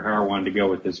Rutger Hauer wanted to go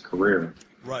with his career.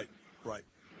 Right.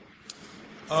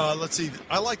 Let's see.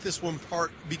 I like this one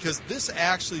part because this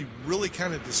actually really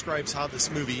kind of describes how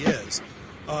this movie is.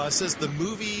 It says the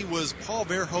movie was Paul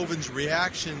Verhoeven's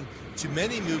reaction to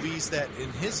many movies that,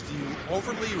 in his view,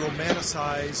 overly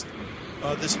romanticized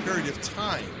this period of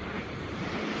time.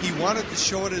 He wanted to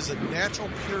show it as a natural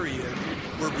period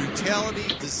where brutality,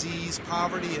 disease,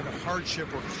 poverty, and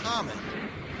hardship were common,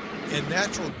 and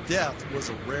natural death was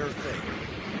a rare thing.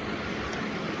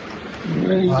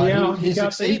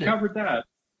 He covered that.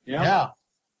 Yeah.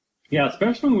 Yeah,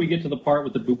 especially when we get to the part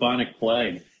with the bubonic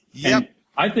plague. Yep. And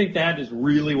I think that is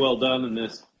really well done in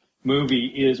this movie,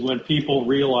 is when people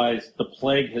realize the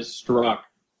plague has struck,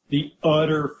 the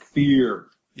utter fear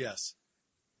Yes.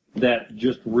 that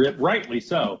just rightly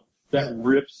so, that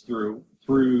rips through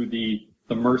the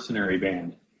mercenary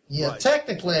band. Yeah, Right.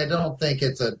 Technically, I don't think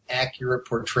it's an accurate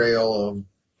portrayal of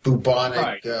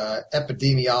bubonic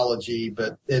epidemiology,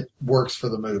 but it works for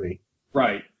the movie.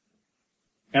 Right.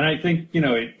 And I think,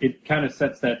 it kind of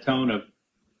sets that tone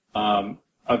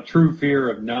of true fear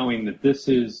of knowing that this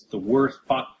is the worst.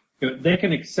 They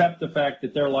can accept the fact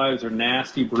that their lives are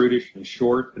nasty, brutish, and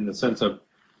short in the sense of,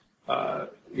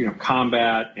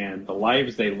 combat and the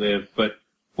lives they live. But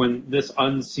when this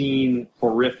unseen,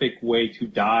 horrific way to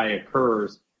die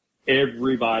occurs,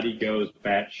 everybody goes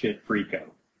batshit freako.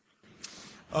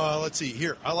 Let's see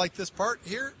here. I like this part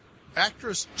here.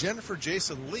 Actress Jennifer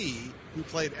Jason Leigh, who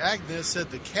played Agnes, said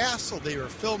the castle they were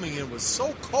filming in was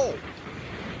so cold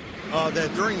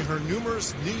that during her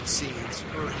numerous nude scenes,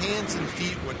 her hands and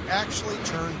feet would actually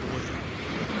turn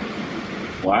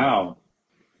blue. Wow.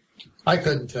 I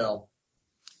couldn't tell.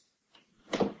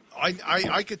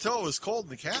 I could tell it was cold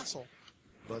in the castle,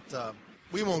 but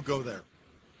we won't go there.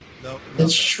 No.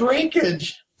 It's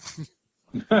shrinkage.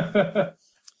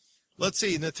 Let's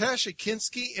see. Natasha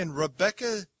Kinski and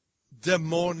Rebecca De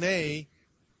Mornay,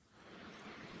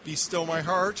 Be Still My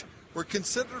Heart, were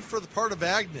considered for the part of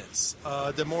Agnes.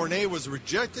 De Mornay was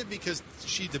rejected because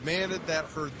she demanded that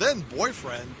her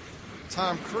then-boyfriend,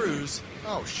 Tom Cruise,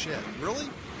 oh shit, really?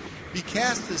 Be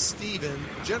cast as Stephen.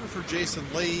 Jennifer Jason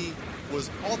Leigh was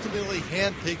ultimately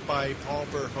handpicked by Paul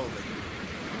Verhoeven.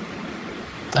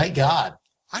 Thank God.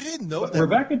 I didn't know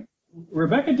that.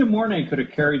 Rebecca De Mornay could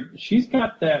have carried. She's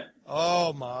got that.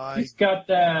 Oh my! She's got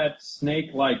that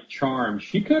snake-like charm.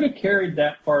 She could have carried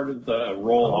that part of the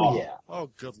role off. Yeah. Oh,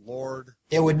 good Lord!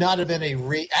 It would not have been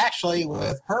actually,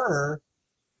 with her,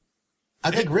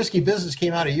 I think Risky Business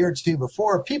came out a year or two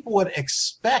before. People would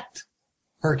expect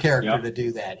her character to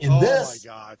do that. In this,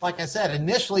 my God. Like I said,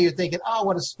 initially you're thinking, oh,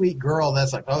 what a sweet girl. And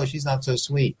that's like, oh, she's not so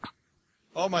sweet.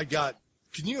 Oh my God!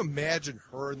 Can you imagine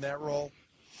her in that role?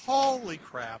 Holy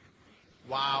crap!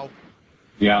 Wow.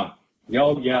 Yeah.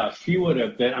 Oh, yeah. She would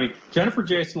have been. I mean, Jennifer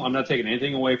Jason, I'm not taking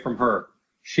anything away from her.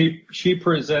 She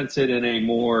presents it in a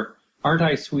more, aren't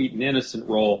I sweet and innocent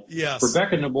role. Yes.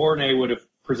 Rebecca De Mornay would have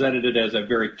presented it as a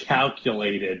very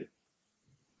calculated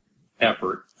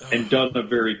effort and done a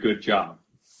very good job.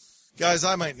 Guys,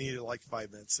 I might need like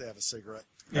 5 minutes to have a cigarette.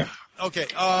 Yeah. Okay.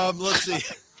 Let's see.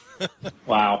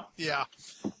 Wow. Yeah.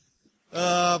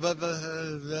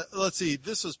 Let's see.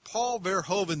 This was Paul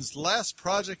Verhoeven's last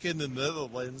project in the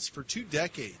Netherlands for 2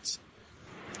 decades.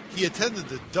 He attended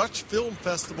the Dutch Film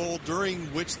Festival, during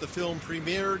which the film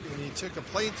premiered, and he took a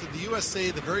plane to the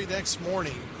USA the very next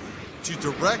morning to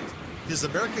direct his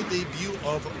American debut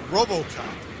of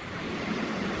RoboCop.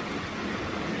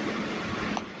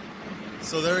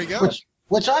 So there you go.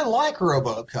 Which I like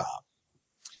RoboCop.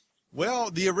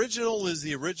 Well, the original is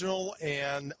the original,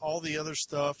 and all the other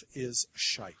stuff is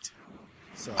shite.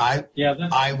 So I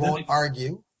won't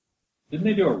argue. Didn't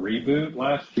they do a reboot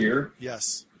last year?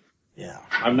 Yes. Yeah.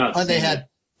 I'm not. And seeing it.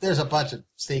 there's a bunch of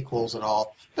sequels and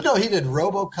all. But no, he did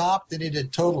RoboCop, then he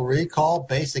did Total Recall,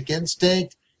 Basic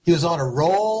Instinct. He was on a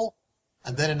roll.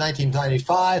 And then in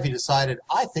 1995, he decided,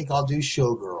 I think I'll do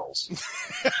Showgirls.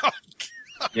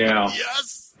 Yeah.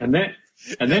 Yes. And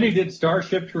then he did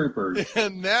Starship Troopers.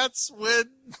 And that's when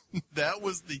that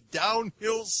was the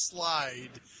downhill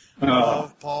slide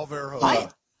of Paul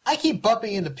Verhoeven. I keep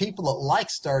bumping into people that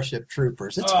like Starship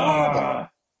Troopers. It's horrible.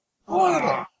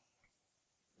 Horrible.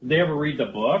 Did they ever read the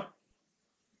book?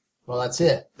 Well, that's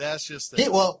it. That's just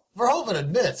it. Verhoeven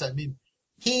admits,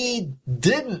 he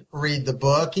didn't read the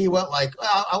book. He went like,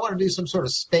 well, I want to do some sort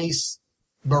of space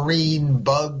marine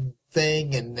bug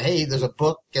thing, and hey, there's a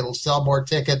book, it'll sell more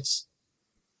tickets,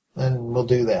 and we'll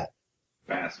do that.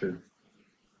 Bastard.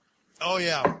 Oh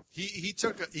yeah, he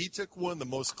took one of the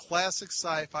most classic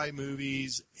sci-fi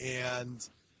movies and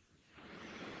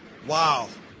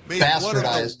made one of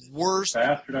the worst.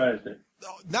 Bastardized it.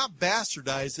 Not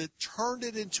bastardized it, turned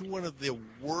it into one of the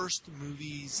worst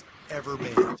movies ever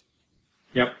made.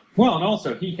 Yep. Well, and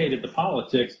also he hated the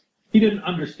politics. He didn't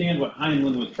understand what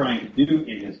Heinlein was trying to do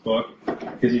in his book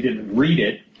because he didn't read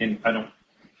it, and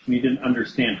he didn't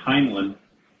understand Heinlein,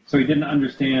 so he didn't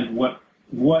understand what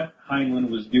Heinlein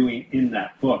was doing in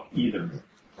that book either.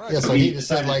 Right. Yeah, so he just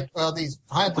said like, well, these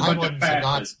Heinlein's a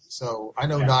Nazi, so I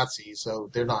know Nazis, so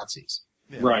they're Nazis.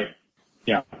 Yeah. Right.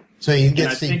 Yeah. So you can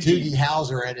get to see Doogie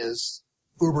Howser in his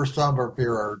Uber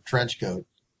Sturmbannführer trench coat.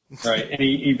 Right, and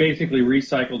he basically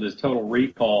recycled his Total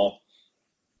Recall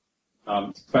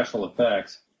special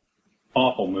effects.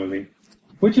 Awful movie.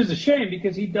 Which is a shame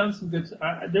because he'd done some good...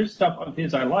 there's stuff of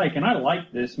his I like, and I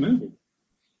like this movie.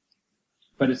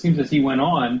 But it seems as he went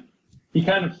on, he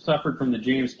kind of suffered from the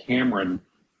James Cameron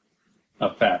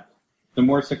effect. The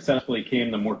more successful he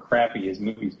came, the more crappy his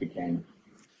movies became.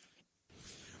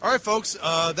 All right, folks,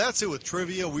 that's it with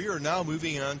trivia. We are now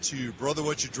moving on to Brother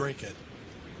What You Drinking.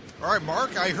 All right,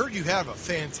 Mark, I heard you have a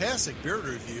fantastic beer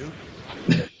review.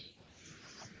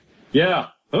 Yeah.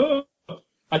 Oh,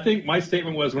 I think my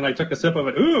statement was when I took a sip of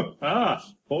it,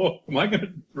 am I going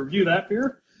to review that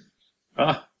beer?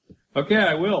 Okay,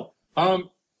 I will.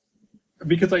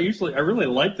 Because I really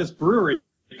like this brewery.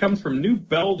 It comes from the New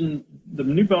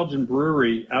Belgian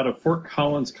Brewery out of Fort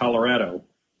Collins, Colorado.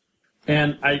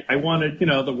 And I wanted,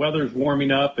 the weather's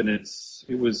warming up and it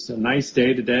was a nice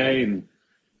day today, and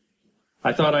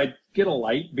I thought I'd get a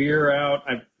light beer out.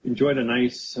 I've enjoyed a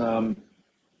nice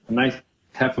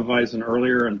Hefeweizen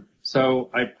earlier, and so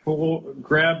I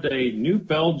grabbed a New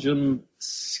Belgium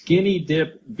Skinny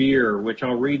Dip beer, which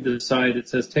I'll read the side. It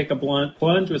says, take a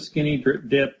plunge with Skinny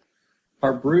Dip,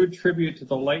 our brewed tribute to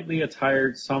the lightly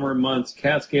attired summer months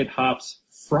Cascade hops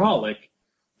frolic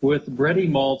with bready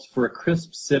malts for a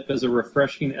crisp sip as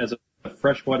refreshing as a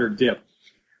freshwater dip.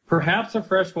 Perhaps a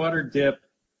freshwater dip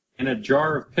and a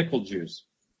jar of pickle juice.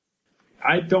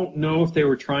 I don't know if they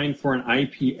were trying for an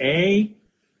IPA.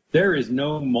 There is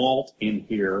no malt in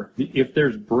here. If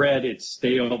there's bread, it's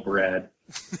stale bread.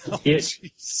 It's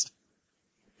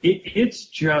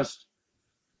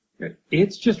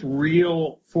just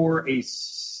real for a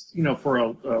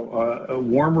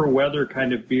warmer weather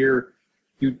kind of beer.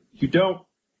 You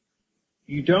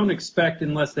don't expect,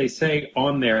 unless they say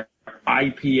on there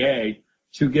IPA,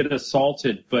 to get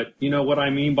assaulted. But you know what I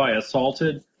mean by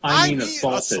assaulted? I mean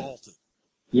assaulted.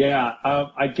 Yeah,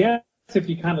 I guess if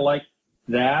you kind of like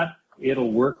that,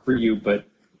 it'll work for you. But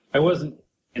I wasn't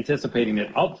anticipating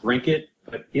it. I'll drink it,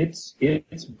 but it's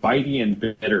bitey and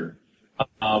bitter.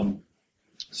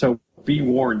 So be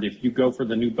warned, if you go for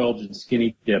the New Belgian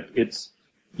Skinny Dip, it's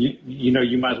you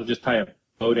might as well just tie a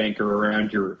boat anchor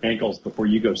around your ankles before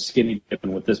you go skinny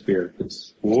dipping with this beer.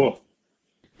 It's whoa.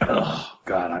 Oh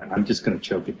God, I'm just gonna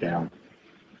choke it down.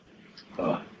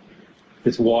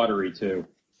 It's watery too.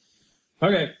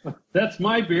 Okay, that's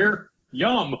my beer.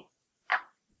 Yum.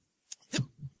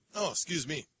 Oh, excuse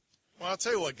me. Well, I'll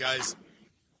tell you what, guys.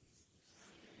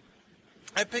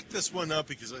 I picked this one up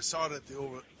because I saw it at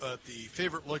the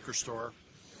favorite liquor store.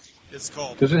 It's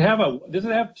called. Does it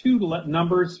have two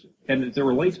numbers, and does it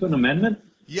relate to an amendment?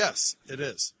 Yes, it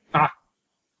is. Yeah.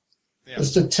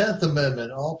 It's the 10th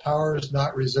Amendment. All powers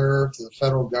not reserved to the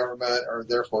federal government are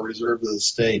therefore reserved to the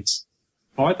states.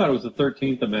 Oh, I thought it was the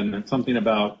 13th Amendment, something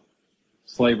about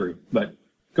slavery. But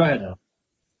go ahead. Yeah.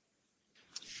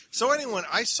 So anyway,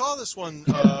 I saw this one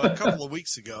a couple of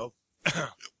weeks ago.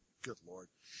 Good Lord.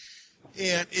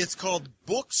 And it's called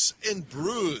Books and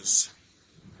Brews.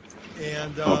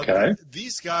 And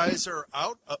these guys are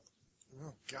out of...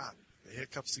 Oh, God. The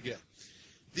hiccups again.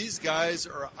 These guys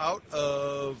are out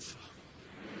of...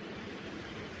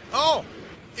 Oh!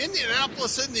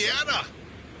 Indianapolis, Indiana.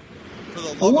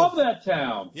 I love that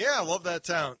town. Yeah, I love that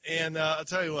town. And I'll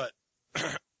tell you what.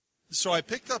 So I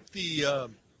picked up the,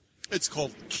 it's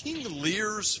called King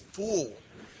Lear's Fool.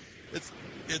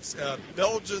 It's a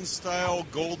Belgian-style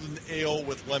golden ale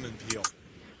with lemon peel.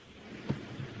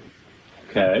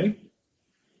 Okay.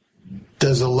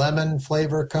 Does the lemon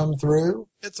flavor come through?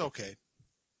 It's okay.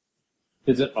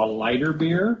 Is it a lighter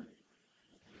beer?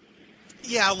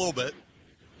 Yeah, a little bit.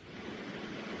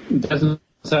 It doesn't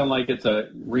sound like it's a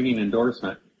ringing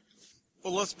endorsement.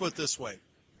 Well, let's put it this way.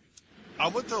 I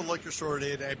went to a liquor store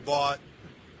today and I bought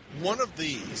one of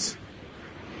these.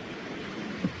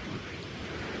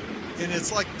 And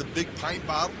it's like the big pint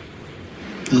bottle.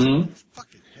 God,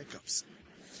 fucking hiccups.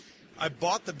 I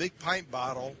bought the big pint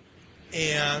bottle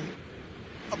and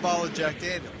a bottle of Jack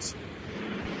Daniels.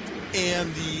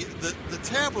 And the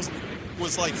tab was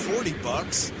like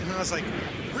 $40. And I was like,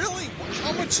 really?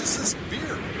 How much is this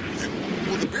beer?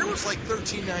 Well, the beer was like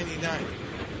 $13.99.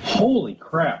 Holy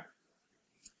crap.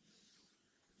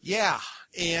 Yeah,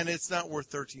 and it's not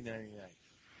worth $13.99.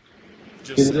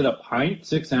 Is it a pint,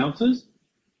 6 ounces?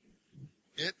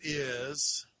 It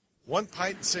is 1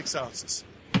 pint and 6 ounces.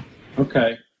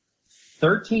 Okay.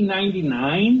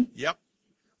 $13.99? Yep.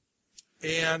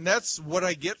 And that's what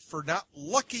I get for not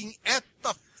looking at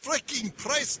the freaking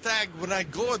price tag when I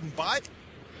go and buy it.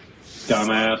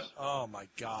 Dumbass. Oh, my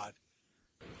God.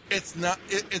 It's not.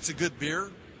 It's a good beer.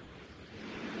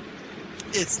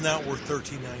 It's not worth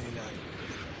 $13.99.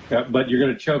 Yeah, but you're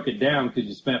going to choke it down because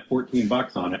you spent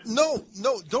 $14 on it. No,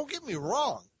 don't get me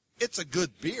wrong. It's a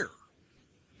good beer.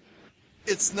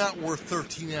 It's not worth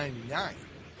 $13.99.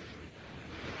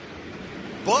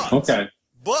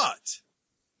 But,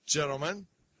 gentlemen,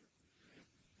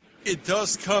 it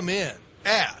does come in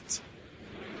at,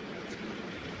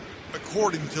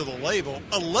 according to the label,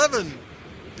 11%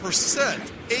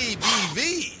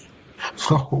 ABV.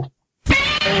 Oh.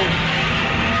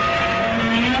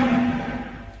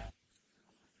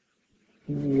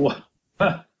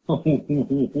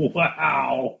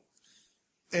 Wow.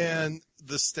 And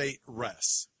the state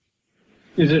rests.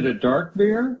 Is it a dark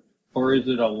beer or is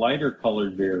it a lighter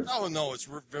colored beer? Oh, no, it's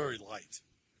very light.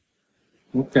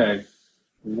 Okay.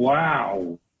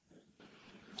 Wow.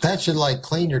 That should like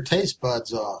clean your taste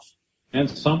buds off. And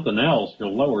something else, your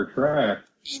lower track.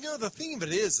 You know, the thing of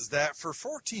it is that for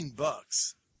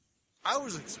 $14, I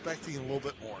was expecting a little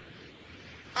bit more.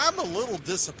 I'm a little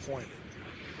disappointed.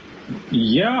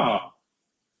 Yeah.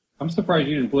 I'm surprised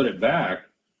you didn't put it back.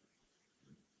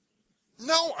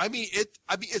 No, I mean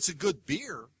it's a good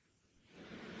beer.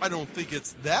 I don't think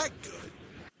it's that good.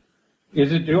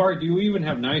 Is it? Do you even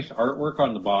have nice artwork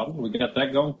on the bottle? We got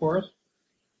that going for us?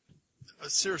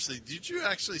 Seriously, did you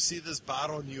actually see this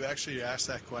bottle and you actually asked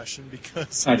that question?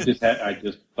 Because I just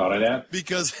thought I'd ask.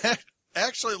 Because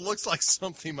actually it looks like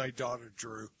something my daughter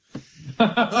drew.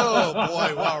 Oh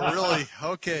boy, wow, really?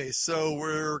 Okay, so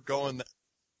we're going.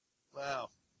 Wow.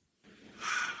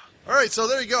 All right, so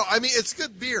there you go. I mean, it's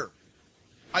good beer.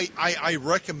 I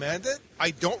recommend it.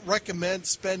 I don't recommend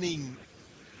spending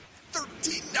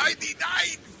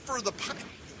 $13.99 for the pint,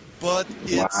 but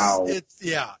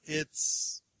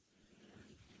it's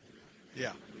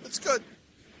good.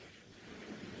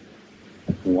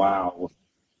 Wow.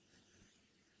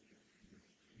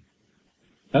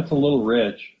 That's a little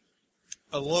rich.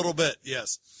 A little bit,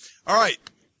 yes. All right.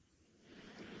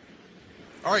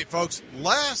 All right, folks.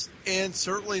 Last and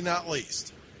certainly not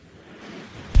least.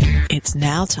 It's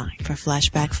now time for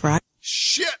Flashback Friday.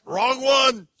 Shit, wrong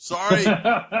one. Sorry.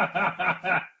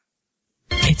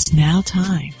 It's now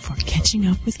time for Catching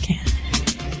Up with Ken.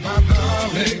 My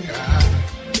darling, I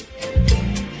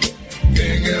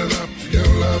can't get enough your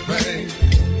loving.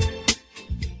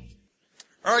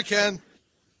 All right, Ken.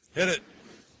 Hit it.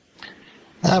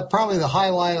 Probably the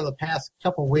highlight of the past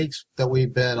couple weeks that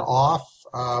we've been off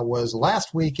was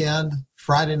last weekend,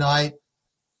 Friday night.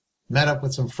 Met up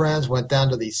with some friends, went down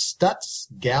to the Stutz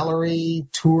Gallery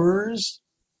tours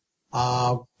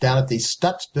down at the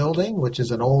Stutz building, which is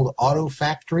an old auto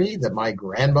factory that my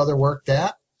grandmother worked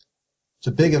at. It's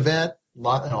a big event.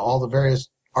 All the various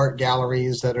art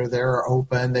galleries that are there are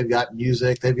open. They've got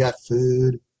music. They've got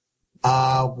food.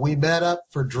 We met up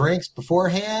for drinks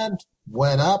beforehand,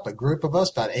 went up, a group of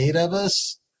us, about 8 of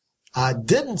us.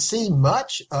 Didn't see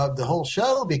much of the whole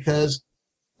show because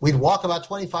we'd walk about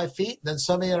 25 feet, and then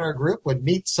somebody in our group would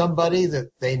meet somebody that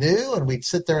they knew, and we'd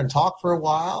sit there and talk for a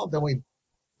while. Then we'd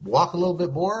walk a little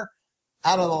bit more.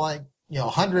 Out of the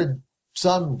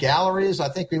 100-some galleries, I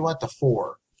think we went to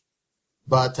 4.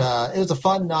 But it was a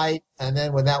fun night. And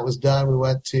then when that was done,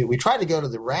 we tried to go to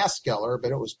the Rathskeller,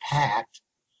 but it was packed.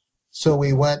 So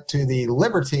we went to the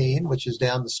Libertine, which is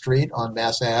down the street on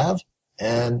Mass Ave,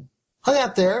 and hung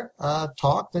out there,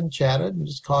 talked and chatted and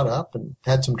just caught up and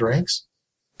had some drinks.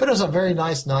 But it was a very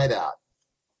nice night out.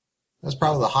 That's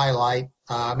probably the highlight.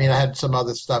 I had some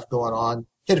other stuff going on.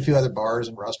 Hit a few other bars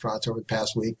and restaurants over the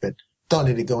past week, but don't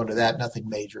need to go into that. Nothing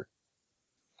major.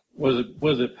 Was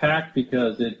it packed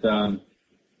because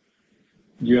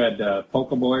you had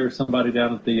Polka Boy or somebody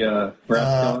down at the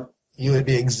Rathskeller? You would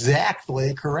be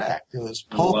exactly correct. It was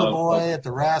Polka Boy at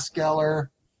the Rathskeller,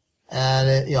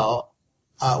 and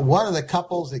one of the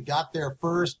couples that got there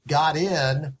first got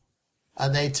in,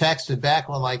 and they texted back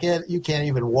one like, "You can't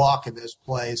even walk in this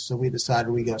place," so we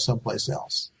decided we go someplace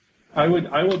else. I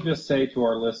would just say to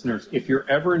our listeners, if you're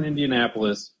ever in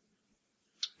Indianapolis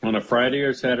on a Friday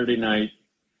or Saturday night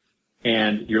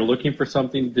and you're looking for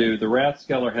something to do, the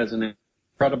Rathskeller has an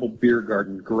incredible beer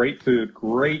garden, great food,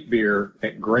 great beer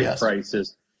at great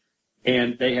prices,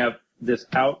 and they have this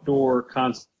outdoor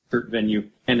concert venue.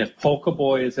 And if Polka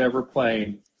Boy is ever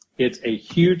playing, it's a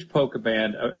huge polka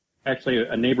band. Actually,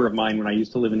 a neighbor of mine when I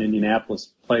used to live in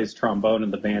Indianapolis plays trombone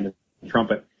in the band and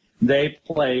trumpet. They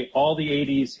play all the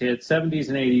 80s hits, 70s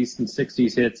and 80s and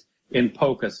 60s hits in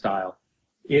polka style.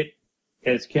 It,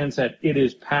 as Ken said, it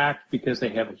is packed because they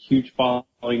have a huge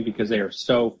following because they are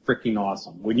so freaking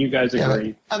awesome. Wouldn't you guys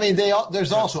agree?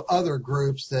 There's also other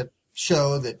groups that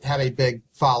show that have a big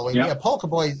following. Yep. Yeah, Polka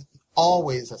Boy's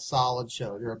always a solid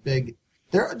show.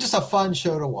 They're just a fun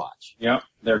show to watch. Yep,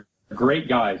 they're great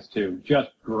guys too, just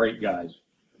great guys.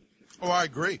 Oh, I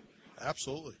agree.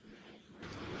 Absolutely.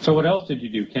 So what else did you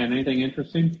do, Ken? Anything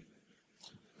interesting?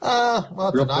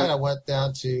 Tonight I went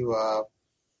down to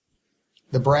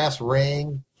the Brass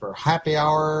Ring for happy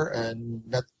hour and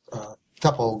met a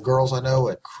couple of girls I know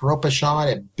at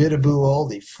Cropichon at Bidaboo,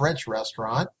 the French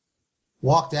restaurant.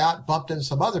 Walked out, bumped into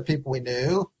some other people we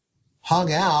knew,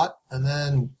 hung out, and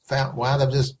then wound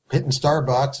up just hitting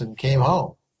Starbucks and came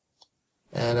home.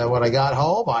 And when I got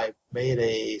home, I made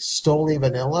a Stoli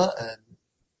Vanilla and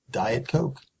Diet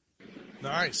Coke.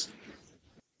 Nice.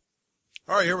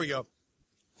 All right, here we go.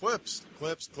 Clips. All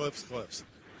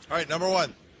right, number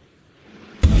one.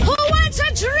 Who wants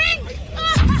a drink?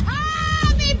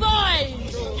 Me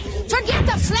boys! Forget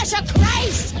the flesh of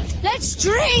Christ! Let's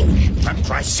drink! For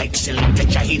Christ's sake, silly,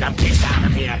 get your heat up, piss out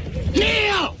of here.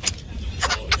 Kneel!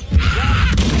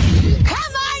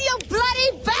 Come on, you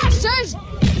bloody bastards!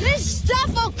 This stuff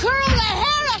will curl the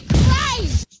hair of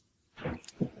Christ!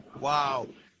 Wow.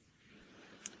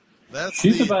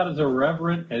 She's about as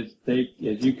irreverent as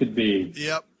you could be.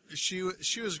 Yep, she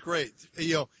was great.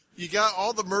 You got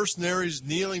all the mercenaries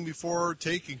kneeling before her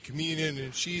taking communion,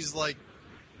 and she's like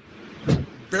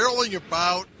barreling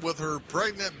about with her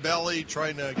pregnant belly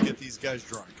trying to get these guys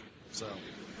drunk. So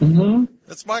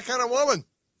that's my kind of woman.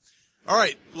 All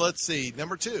right, let's see.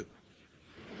 Number two.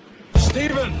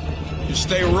 Stephen, you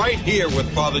stay right here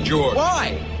with Father George.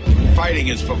 Why? Fighting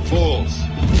is for fools.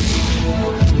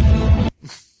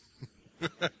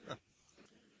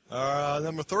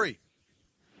 Number three.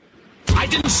 I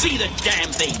didn't see the damn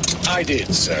thing. I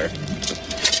did, sir.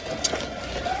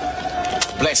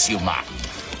 Bless you, Martin.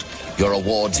 Your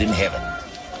award's in heaven.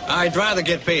 I'd rather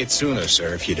get paid sooner,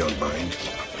 sir, if you don't mind.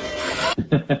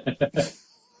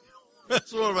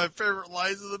 That's one of my favorite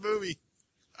lines of the movie.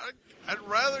 I'd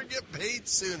rather get paid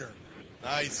sooner.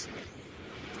 Nice.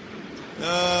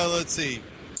 Let's see.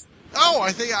 Oh,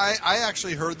 I think I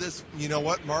actually heard this. You know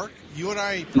what, Mark? You and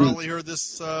I probably heard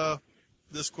this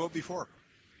this quote before.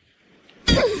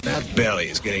 That belly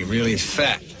is getting really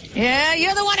fat. Yeah,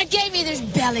 you're the one who gave me this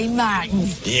belly, Martin.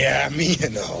 Yeah, me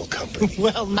and the whole company.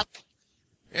 Well,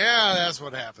 Yeah, that's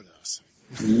what happened to us.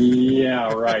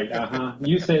 Yeah, right.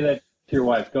 You say that to your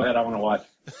wife. Go ahead. I want to watch.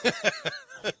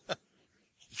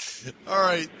 All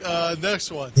right,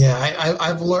 next one. Yeah,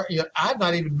 I've learned. I'm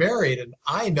not even married, and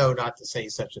I know not to say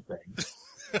such a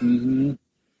thing.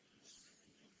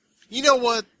 You know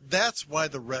what? That's why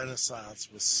the Renaissance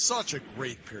was such a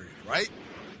great period, right?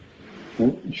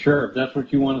 Sure, if that's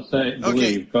what you want to say.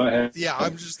 Believe. Go ahead. Yeah,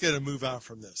 I'm just going to move on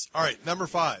from this. All right, number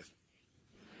five.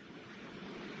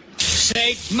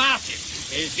 Saint Martin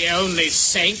is the only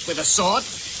saint with a sword.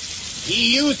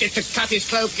 He used it to cut his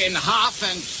cloak in half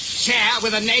and share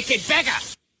with a naked beggar.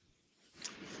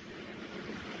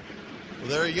 Well,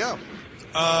 there you go.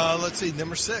 Let's see,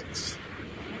 number six.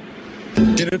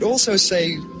 Did it also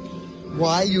say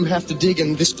why you have to dig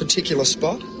in this particular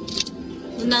spot?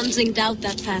 The nuns inked out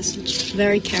that passage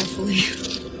very carefully.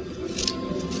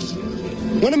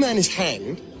 When a man is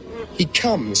hanged, he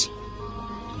comes,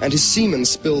 and his semen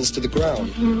spills to the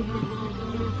ground.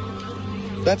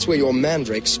 That's where your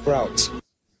mandrake sprouts.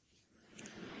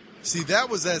 See, that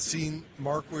was that scene,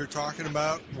 Mark, we were talking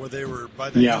about where they were by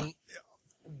the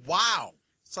Wow.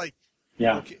 It's like,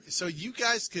 okay, so you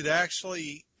guys could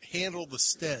actually handle the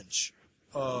stench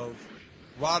of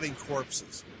rotting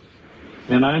corpses.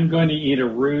 And I'm going to eat a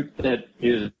root that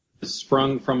is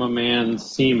sprung from a man's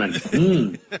semen.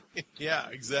 Yeah,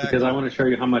 exactly. Because I want to show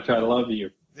you how much I love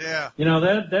you. Yeah. You know,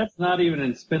 that's not even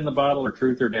in Spin the Bottle or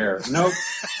Truth or Dare. Nope,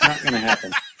 not going to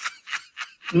happen.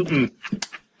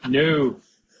 No.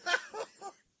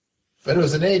 But it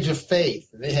was an age of faith.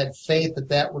 They had faith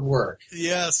that would work.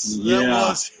 Yes,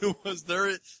 it was.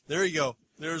 There you go.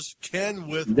 There's Ken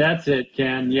with... That's it,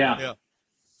 Ken, yeah.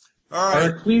 All right. Our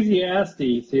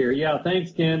Ecclesiastes here. Yeah,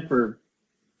 thanks, Ken, for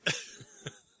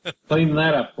cleaning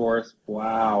that up for us.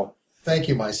 Wow. Thank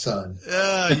you, my son.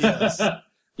 Yes.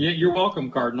 Yeah, you're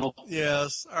welcome, Cardinal.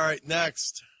 Yes. All right,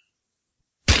 next.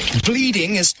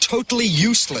 Bleeding is totally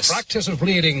useless. Practice of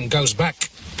bleeding goes back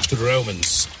to the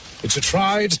Romans. It's a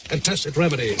tried and tested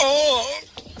remedy. Oh!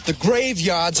 The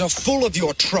graveyards are full of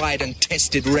your tried and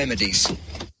tested remedies.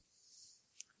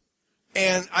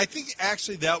 And I think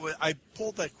actually I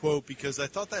pulled that quote because I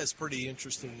thought that was pretty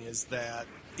interesting, is that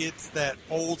it's that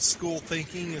old school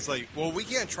thinking is like, well, we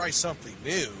can't try something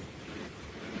new.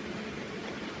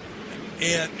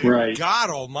 And right.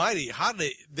 God almighty, how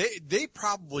did they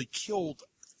probably killed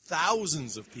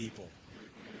thousands of people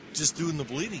just doing the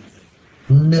bleeding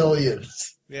thing.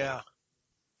 Millions. Yeah.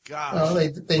 Gosh. Well, they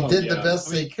did the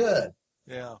best they could.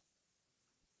 Yeah.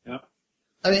 Yep.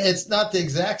 I mean, it's not the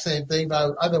exact same thing,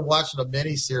 but I've been watching a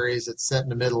miniseries that's set in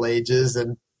the Middle Ages,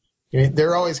 and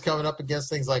they're always coming up against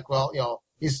things like, well,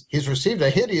 he's received a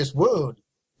hideous wound.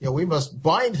 We must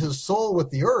bind his soul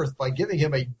with the earth by giving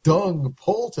him a dung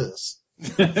poultice.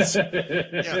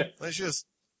 Yeah, let's just.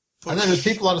 And then there's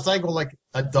people on the side going like,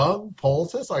 a dung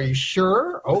poultice? Are you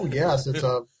sure? Oh yes, it's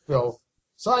a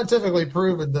scientifically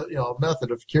proven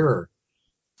method of cure.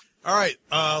 All right,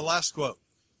 last quote.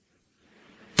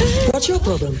 What's your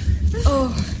problem?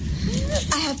 Oh,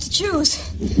 I have to choose.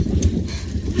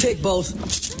 Take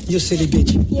both, you silly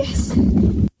bitch. Yes.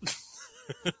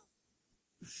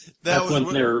 That's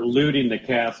when they're looting the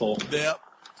castle. Yep.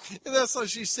 And that's what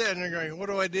she said, and they're going, what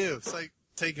do I do? It's like,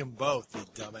 take them both, you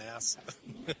dumbass.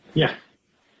 Yeah.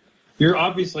 You're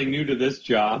obviously new to this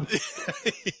job.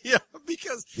 Yeah,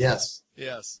 because... Yes.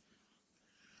 Yes.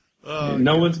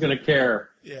 No one's going to care.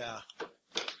 Yeah.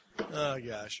 Oh,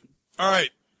 gosh. All right.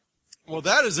 Well,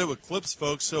 that is it with clips,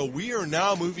 folks. So we are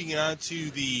now moving on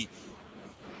to the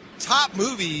top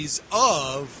movies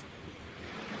of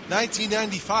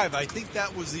 1995. I think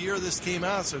that was the year this came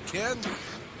out. So, Ken,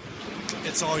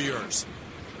 it's all yours.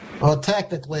 Well,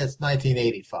 technically, it's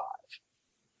 1985.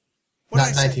 What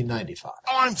not 1995.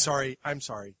 Oh, I'm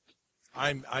sorry.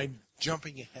 I'm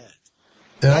jumping ahead.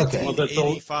 Okay. Well,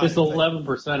 it's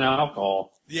 11%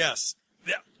 alcohol. Yes.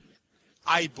 Yeah.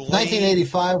 I believe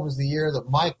 1985 was the year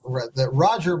that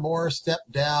Roger Moore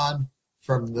stepped down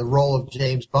from the role of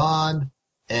James Bond,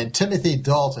 and Timothy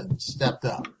Dalton stepped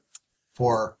up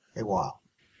for a while.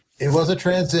 It was a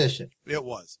transition. It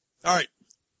was. All right.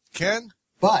 Ken?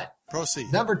 But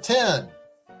proceed. Number 10,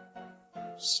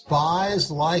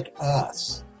 Spies Like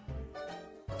Us.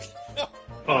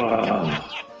 Are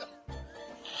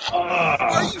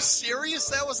you serious?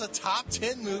 That was a top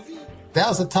 10 movie? That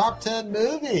was a top 10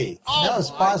 movie. Oh, no,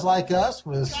 Spies Like Us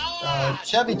was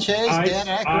Chevy Chase, Dan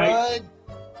Aykroyd,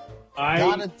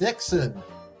 Donna Dixon.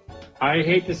 I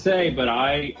hate to say, but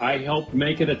I helped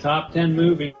make it a top 10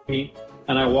 movie,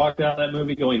 and I walked out of that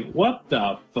movie going, what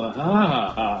the fuck?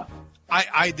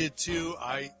 I did too.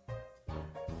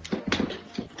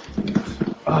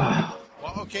 Well,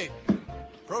 okay.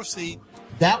 Proceed.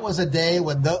 That was a day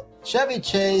when Chevy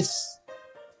Chase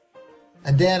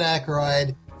and Dan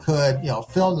Aykroyd could,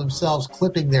 film themselves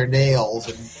clipping their nails,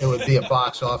 and it would be a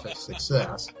box office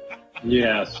success.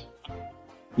 Yes.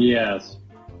 Yes.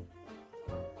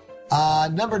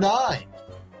 Number 9,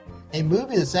 a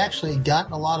movie that's actually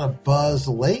gotten a lot of buzz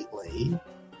lately,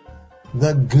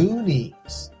 The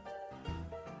Goonies.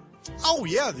 Oh,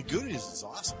 yeah, The Goonies is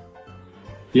awesome.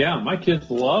 Yeah, my kids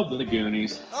love The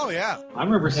Goonies. Oh, yeah. I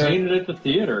remember seeing it at the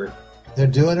theater. They're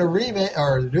doing a remake,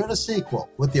 or they're doing a sequel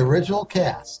with the original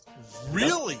cast.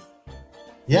 Really?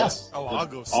 Yes. Oh, I'll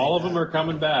go see All of that. them are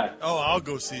coming back. Oh, I'll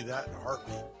go see that in a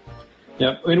heartbeat.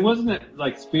 Yep. And wasn't it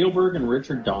like Spielberg and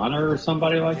Richard Donner or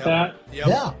somebody like that? Yep.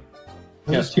 Yeah.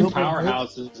 Yeah, two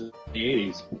powerhouses in the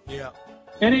 80s. Yeah.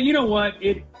 And you know what?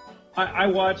 I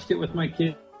watched it with my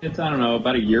kids, I don't know,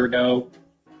 about a year ago.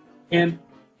 And,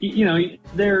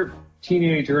 they're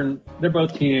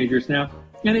both teenagers now.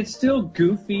 And it's still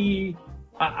goofy.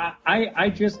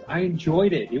 I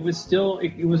enjoyed it. It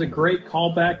was a great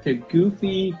callback to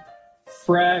goofy,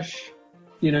 fresh,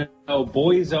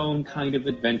 boys' own kind of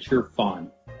adventure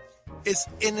fun. It's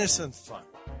innocent fun.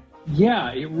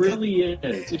 Yeah, it really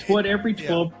is. It's what every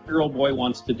 12-year-old boy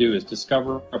wants to do, is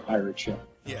discover a pirate ship.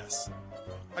 Yes.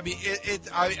 I mean,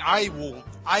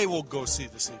 I will go see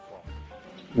the sequel.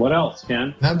 What else,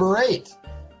 Ken? Number 8,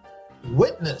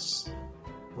 Witness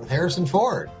with Harrison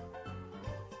Ford.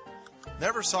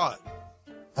 Never saw it.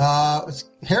 It's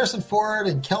Harrison Ford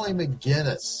and Kelly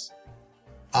McGinnis.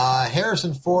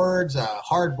 Harrison Ford's a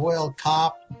hard-boiled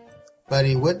cop, but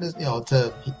he witnessed,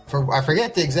 I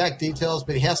forget the exact details,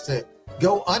 but he has to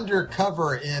go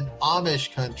undercover in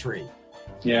Amish country.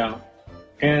 Yeah.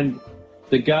 And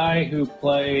the guy who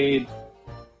played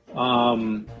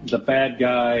the bad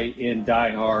guy in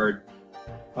Die Hard,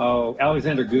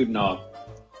 Alexander Goodenough.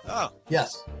 Oh.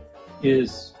 Yes.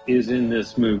 Is in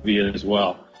this movie as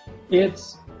well.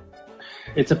 It's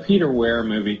a Peter Weir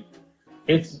movie.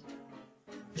 It's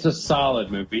a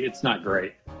solid movie. It's not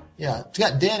great. Yeah, it's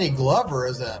got Danny Glover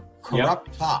as a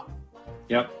corrupt cop.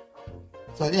 Yep.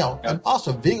 So, and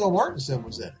also Viggo Mortensen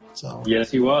was in it. So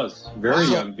yes, he was. Very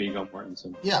young Viggo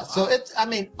Mortensen. Yeah, so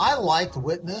I liked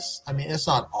Witness. I mean, it's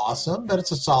not awesome, but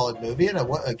it's a solid movie. And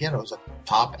again, it was a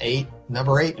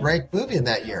number 8 ranked movie in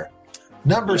that year.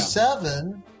 Number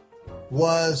 7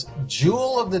 was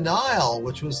Jewel of the Nile,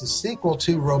 which was the sequel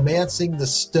to Romancing the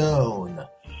Stone.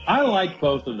 I like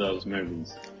both of those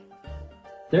movies.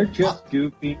 They're just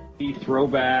goofy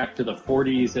throwback to the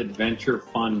 40s adventure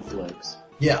fun flicks.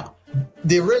 Yeah.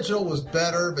 The original was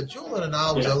better, but Jewel of the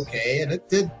Nile was okay, and it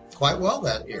did quite well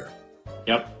that year.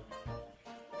 Yep.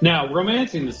 Now,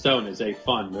 Romancing the Stone is a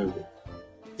fun movie.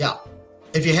 Yeah.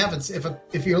 If you haven't,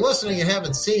 if you're listening and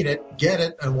haven't seen it, get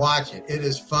it and watch it. It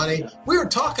is funny. Yeah. We were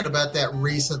talking about that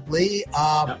recently.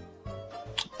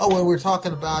 When we were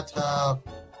talking about High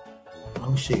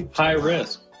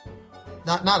Risk.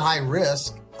 Not High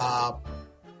Risk.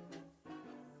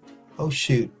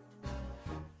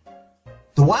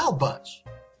 The Wild Bunch.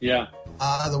 Yeah.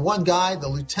 The one guy, the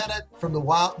lieutenant from the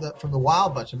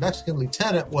Wild Bunch, a Mexican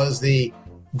lieutenant, was the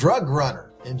drug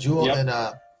runner in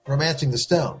Romancing the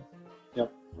Stone.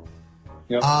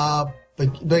 Yep.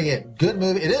 But again, good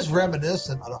movie. It is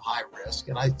reminiscent of High Risk,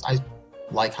 and I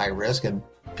like High Risk. And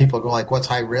people go like, "What's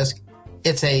High Risk?"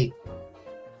 It's a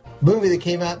movie that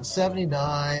came out in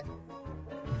 '79.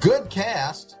 Good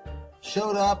cast,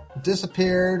 showed up,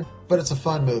 disappeared, but it's a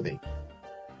fun movie.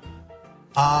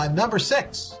 Number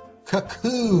 6,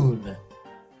 Cocoon.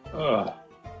 Ugh.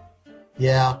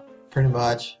 Yeah, pretty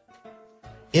much.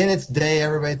 In its day,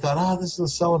 everybody thought, this is a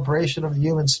celebration of the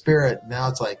human spirit. Now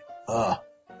it's like,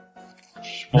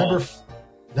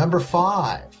 Number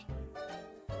 5,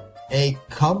 a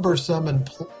cumbersome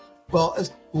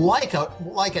it's like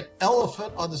an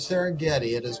elephant on the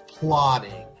Serengeti. It is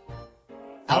plodding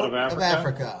out of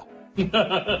Africa.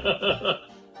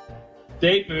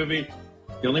 Date movie.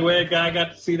 The only way a guy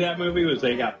got to see that movie was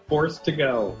they got forced to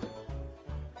go.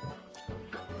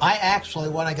 I actually,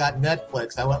 when I got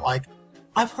Netflix, I went like,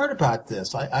 I've heard about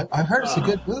this. I heard it's a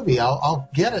good movie. I'll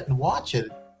get it and watch it.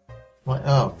 Like,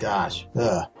 oh gosh.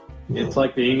 It's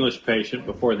like The English Patient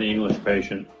before The English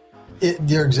Patient.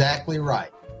 You're exactly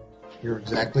right. You're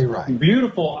exactly right.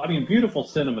 Beautiful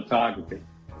cinematography.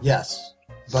 Yes.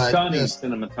 But stunning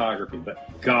cinematography,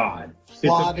 but God.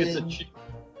 It's a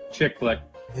chick flick.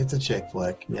 It's a chick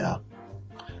flick, yeah.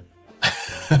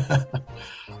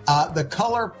 The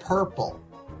Color Purple,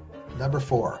 number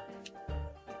 4.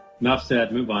 Enough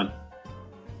said, move on.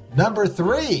 Number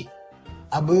 3,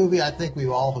 a movie I think we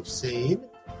all have seen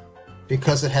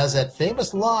because it has that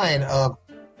famous line of,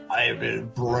 "I will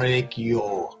break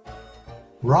you."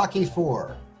 Rocky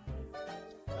 4.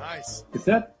 Nice. Is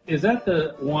that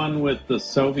the one with the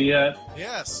Soviet?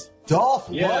 Yes. Dolph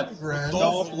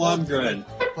Lundgren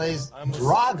plays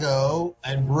Drago,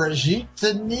 and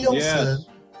Brigitte Nielsen,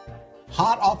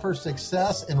 hot off her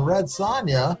success in Red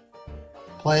Sonja,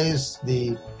 plays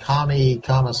the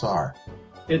commissar.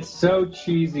 It's so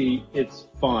cheesy, it's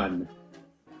fun.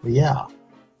 Yeah,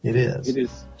 it is. It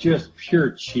is just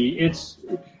pure cheese. It's,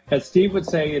 as Steve would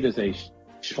say, it is a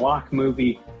schlock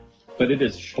movie, but it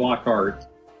is schlock art.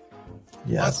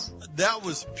 Yes. That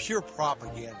was pure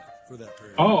propaganda for that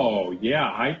period. Oh,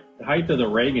 yeah. Height of the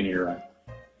Reagan era.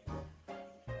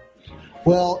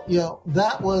 Well,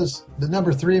 that was the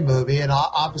number 3 movie, and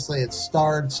obviously it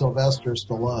starred Sylvester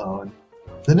Stallone.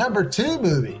 The number 2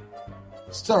 movie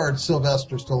starred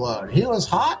Sylvester Stallone. He was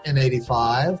hot in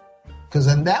 '85, because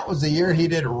then that was the year he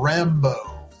did Rambo,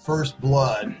 First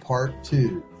Blood, Part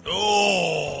 2.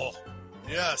 Oh,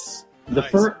 yes.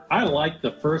 I like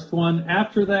the first one.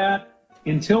 After that,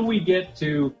 until we get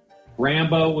to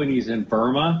Rambo when he's in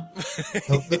Burma.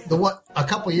 the what? A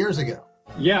couple years ago.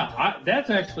 Yeah, that's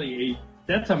actually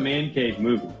that's a man cave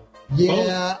movie.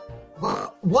 Yeah,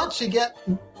 but once you get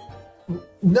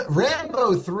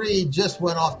Rambo 3 just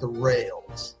went off the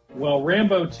rails. Well,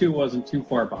 Rambo 2 wasn't too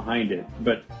far behind it,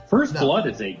 but First Blood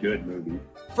is a good movie.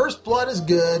 First Blood is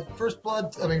good.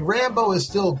 Rambo is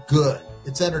still good.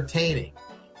 It's entertaining.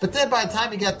 But then by the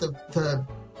time you get to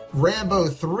Rambo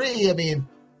 3,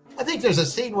 I think there's a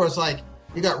scene where it's like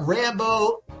you got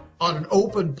Rambo on an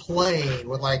open plain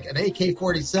with like an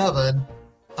AK-47,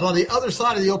 and on the other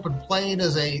side of the open plain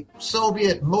is a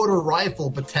Soviet motor rifle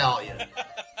battalion.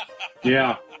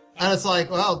 Yeah. And it's like,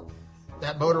 well,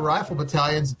 that motor rifle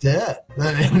battalion's dead.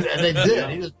 And they did. Yeah.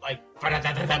 He just like,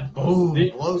 boom,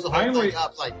 blows the whole thing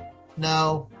up. It's like,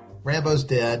 no, Rambo's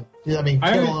dead. Kill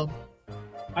him.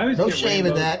 No shame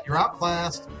in that. You're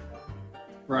outclassed.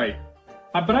 Right.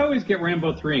 But I always get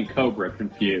Rambo 3 and Cobra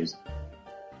confused.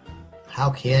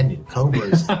 How can you?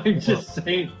 Cobra's... I'm just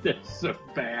saying they're so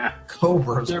bad.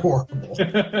 Cobra's horrible.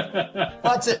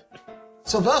 That's it.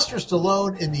 Sylvester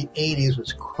Stallone in the 80s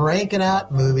was cranking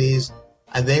out movies,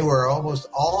 and they were almost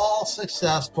all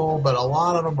successful, but a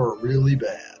lot of them were really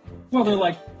bad. Well, they're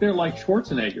like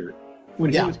Schwarzenegger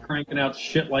when he was cranking out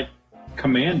shit like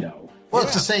Commando. Well,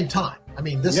 it's the same time.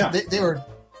 They were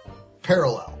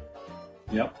parallel.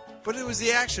 Yep. But it was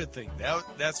the action thing.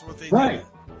 That's what they did.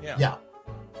 Yeah.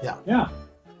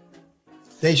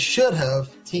 They should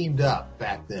have teamed up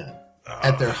back then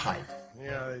at their height.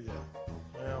 Yeah, they did.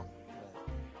 Well.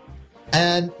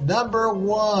 And number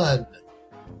 1,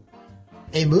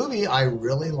 a movie I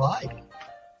really like,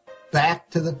 Back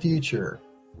to the Future.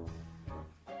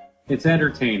 It's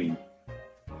entertaining.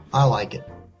 I like it.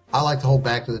 I like the whole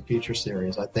Back to the Future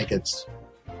series. I think it's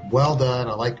well done.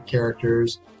 I like the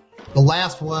characters. The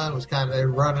last one was kind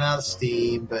of running out of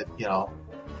steam, but,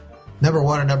 number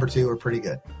 1 and number 2 are pretty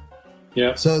good.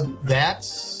 Yeah. So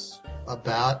that's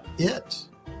about it.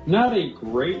 Not a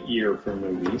great year for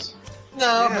movies.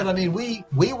 No, but we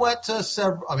went to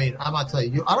several. I'm not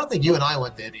telling you. I don't think you and I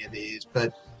went to any of these,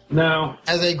 but no.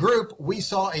 As a group, we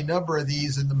saw a number of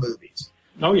these in the movies.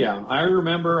 Oh yeah, I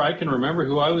can remember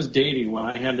who I was dating when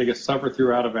I had to suffer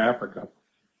through Out of Africa.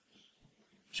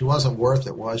 She wasn't worth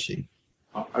it, was she?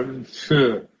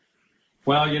 Sure.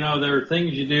 Well, there are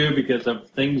things you do because of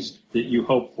things that you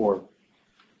hope for,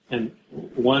 and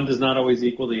one does not always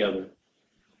equal the other.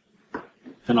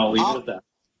 And I'll leave it at that.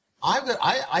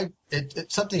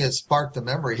 It's something that sparked the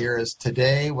memory here is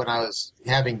today when I was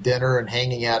having dinner and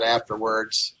hanging out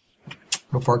afterwards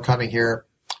before coming here.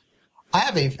 I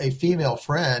have a female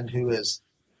friend who is,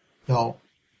 I've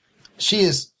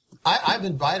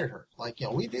invited her.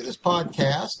 We do this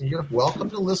podcast and you're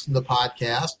welcome to listen to the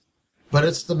podcast, but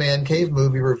it's the Man Cave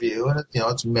Movie Review and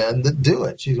it's men that do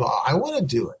it. She's well, I want to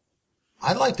do it.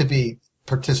 I'd like to be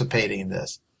participating in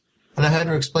this. And I had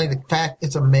her explain the fact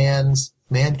it's a man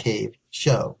cave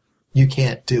show. You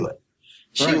can't do it.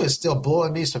 She was still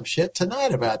blowing me some shit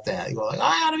tonight about that. You go I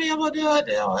ought to be able to do it.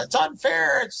 It's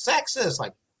unfair. It's sexist.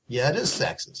 Yeah, it is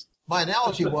sexist. My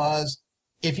analogy was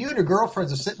if you and your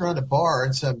girlfriends are sitting around a bar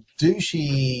and some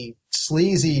douchey,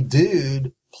 sleazy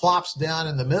dude plops down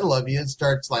in the middle of you and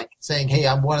starts saying, hey,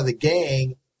 I'm one of the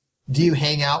gang. Do you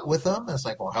hang out with them? And it's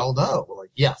well, hell no. We're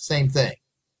yeah, same thing.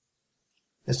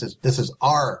 This is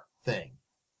our thing.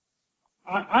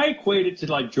 I equate it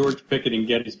to George Pickett in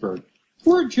Gettysburg.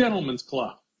 We're a gentleman's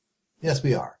club. Yes,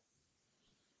 we are.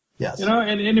 Yes.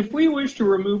 And if we wish to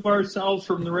remove ourselves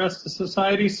from the rest of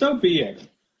society, so be it.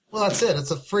 Well, that's it.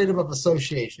 It's a freedom of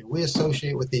association. We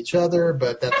associate with each other,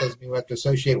 but that doesn't mean we have to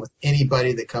associate with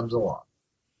anybody that comes along.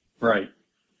 Right.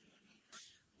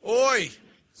 Oi!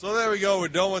 So there we go. We're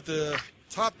done with the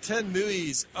top 10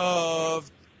 movies of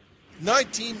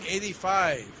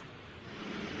 1985.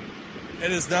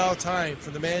 It is now time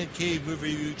for the Man Cave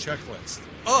Movie Review Checklist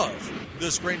of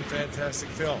this great and fantastic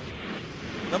film.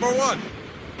 Number 1.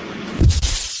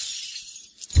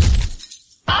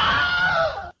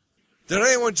 Did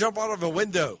anyone jump out of a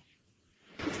window?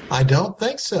 I don't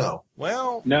think so.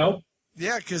 Well, no.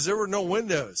 Yeah, because there were no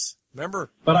windows.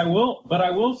 Remember? But I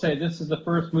will say this is the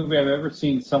first movie I've ever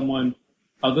seen someone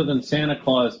other than Santa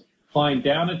Claus climb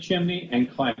down a chimney and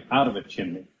climb out of a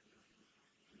chimney.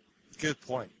 Good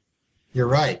point. You're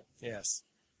right. Yes.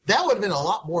 That would have been a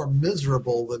lot more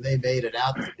miserable than they made it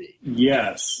out to be.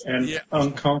 Yes, and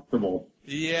uncomfortable.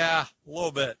 Yeah, a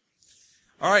little bit.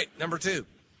 All right, number 2.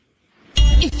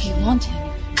 If you want him,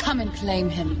 come and claim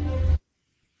him.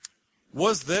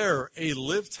 Was there a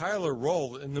Liv Tyler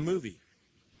role in the movie?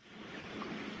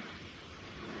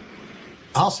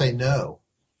 I'll say no.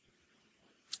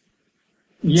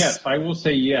 Yes, I will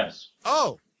say yes.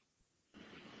 Oh.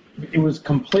 It was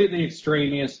completely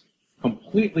extraneous,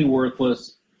 completely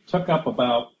worthless, took up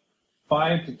about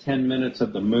 5 to 10 minutes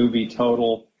of the movie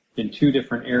total in 2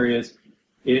 different areas.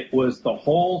 It was the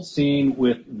whole scene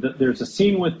there's a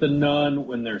scene with the nun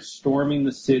when they're storming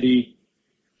the city.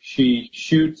 She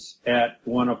shoots at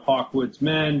one of Hawkwood's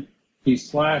men. He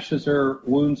slashes her,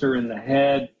 wounds her in the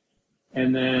head,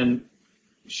 and then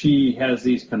she has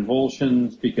these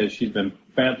convulsions because she's been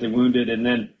badly wounded, and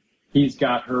then he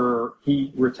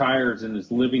retires and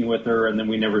is living with her, and then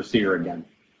we never see her again.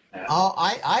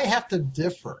 I have to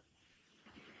differ.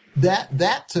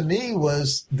 That to me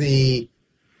was the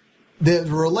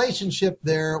relationship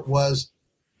there was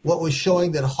what was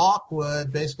showing that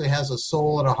Hawkwood basically has a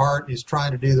soul and a heart and he's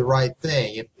trying to do the right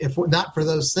thing. If not for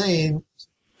those things,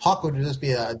 Hawkwood would just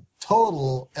be a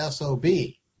total SOB.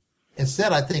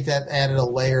 Instead, I think that added a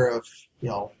layer of,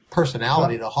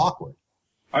 personality to Hawkwood.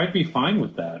 I'd be fine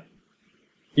with that.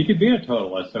 He could be a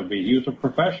total SOB. He was a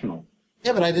professional.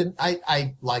 Yeah, but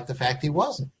I like the fact he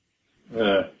wasn't.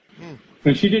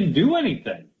 And she didn't do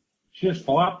anything. She just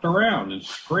flopped around and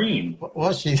screamed.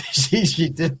 Well, she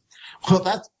did.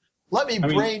 Well, let me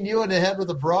brain you in the head with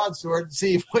a broadsword and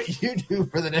see what you do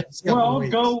for the next couple of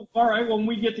weeks. All right, when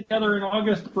we get together in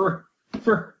August for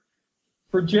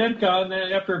Gen Con,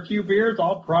 then after a few beers,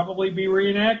 I'll probably be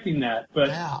reenacting that. But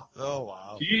yeah. Oh,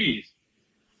 wow. Jeez.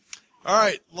 All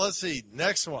right, let's see.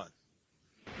 Next one.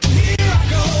 Here I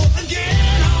go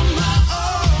again on my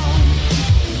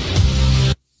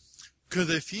own. Could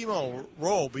the female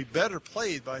role be better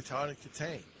played by Tawny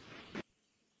Kitaen?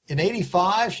 In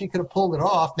 85, she could have pulled it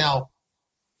off. Now,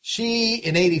 she,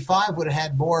 in 85, would have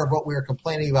had more of what we were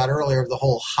complaining about earlier, of the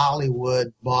whole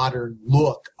Hollywood modern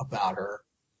look about her.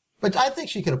 But I think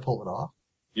she could have pulled it off.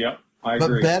 Yep, I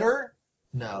agree. But better?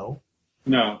 No.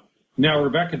 No. Now,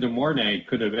 Rebecca De Mornay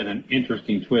could have been an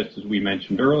interesting twist, as we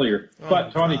mentioned earlier,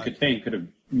 but Tawny Kitaen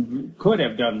could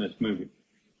have done this movie.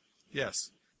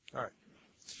 Yes. All right.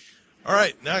 All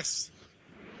right, next.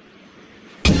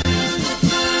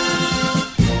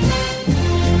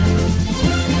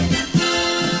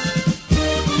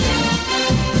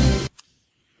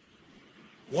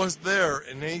 Was there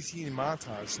an 18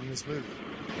 montage in this movie?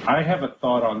 I have a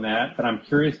thought on that, but I'm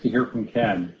curious to hear from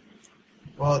Ken.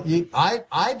 Well,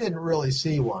 I didn't really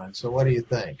see one, so what do you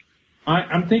think?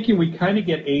 I'm thinking we kind of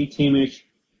get A-Team-ish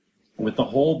with the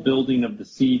whole building of the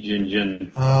siege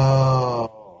engine.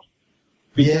 Oh.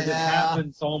 Because it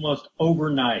happens almost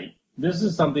overnight. This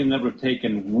is something that would have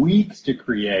taken weeks to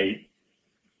create.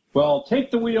 Well,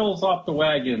 take the wheels off the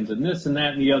wagons and this and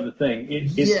that and the other thing.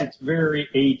 It's very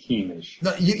A-Team-ish.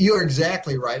 No, you're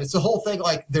exactly right. It's the whole thing,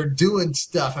 like they're doing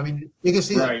stuff. I mean, you can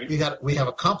see we have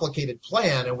a complicated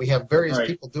plan and we have various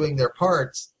people doing their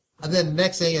parts. And then the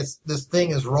next thing is this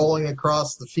thing is rolling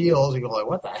across the fields. You go like,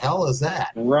 what the hell is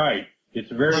that? Right.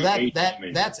 It's very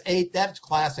A-Team-ish. That's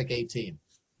classic A-Team.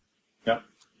 Yep.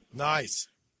 Nice.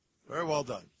 Very well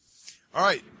done. All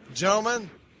right, gentlemen.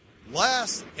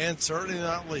 Last and certainly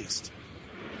not least.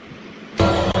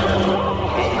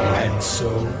 And so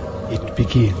it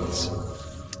begins.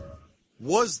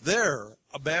 Was there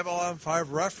a Babylon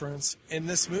 5 reference in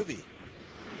this movie?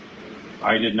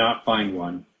 I did not find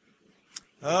one.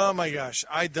 Oh my gosh,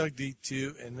 I dug deep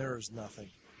too, and there is nothing.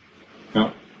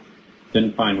 No,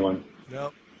 didn't find one.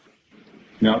 Nope.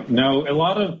 No.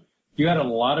 You had a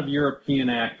lot of European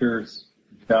actors,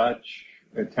 Dutch,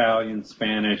 Italian,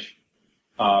 Spanish.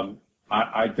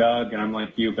 I dug, and I'm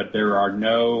like you, but there are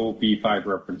no B5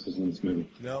 references in this movie.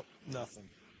 Nope, nothing.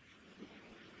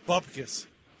 Bupkis.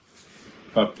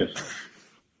 All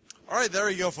right, there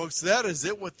you go, folks. That is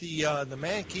it with the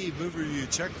Man Cave Movie Review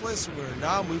checklist. We're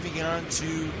now moving on to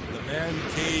the Man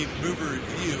Cave Movie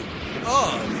Review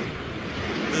of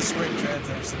this Spring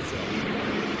Fantastic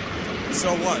Film.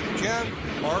 So what? Ken,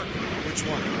 Mark, which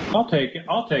one? I'll take it.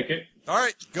 All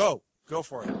right, go. Go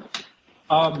for it.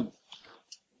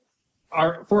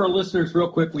 For our listeners,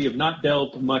 real quick, we have not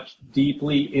delved much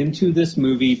deeply into this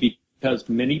movie because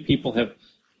many people have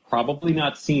probably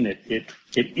not seen it.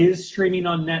 It is streaming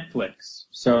on Netflix,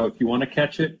 so if you want to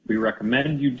catch it, we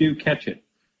recommend you do catch it.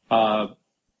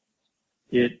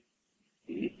 It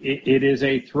is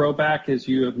a throwback, as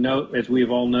we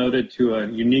have all noted, to a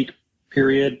unique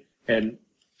period and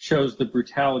shows the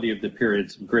brutality of the period.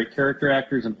 Some great character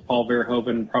actors, and Paul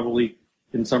Verhoeven probably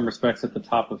in some respects at the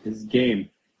top of his game.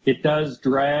 It does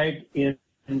drag in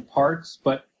parts,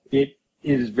 but it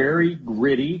is very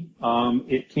gritty.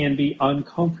 It can be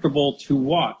uncomfortable to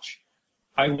watch.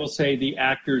 I will say the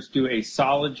actors do a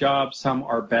solid job. Some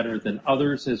are better than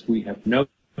others, as we have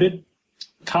noted.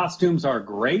 costumes are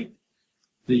great.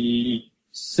 The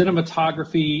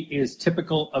cinematography is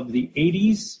typical of the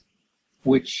 80s,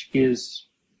 which is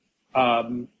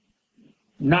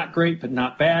not great, but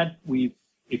not bad.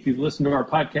 If you've listened to our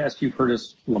podcast, you've heard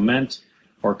us lament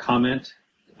or comment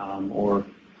or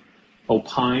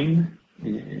opine,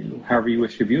 however you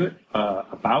wish to view it,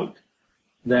 about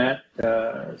that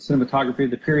cinematography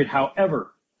of the period.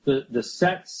 However, the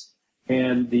sets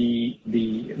and the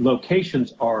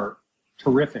locations are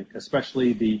terrific,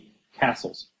 especially the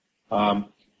castles.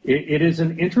 It is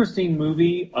an interesting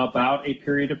movie about a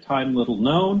period of time little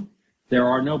known. There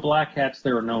are no black hats.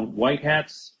 There are no white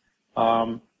hats.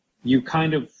 You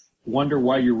kind of wonder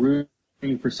why you're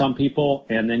rooting for some people,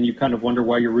 and then you kind of wonder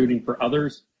why you're rooting for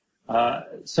others.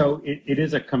 So it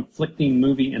is a conflicting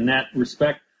movie in that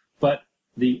respect, but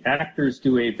the actors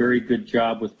do a very good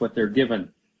job with what they're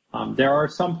given. There are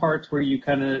some parts where you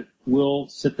kind of will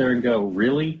sit there and go,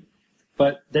 really?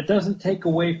 But that doesn't take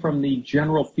away from the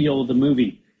general feel of the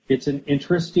movie. It's an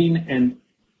interesting and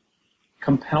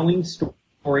compelling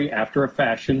story after a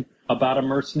fashion about a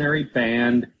mercenary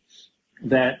band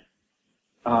that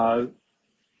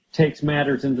takes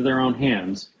matters into their own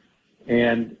hands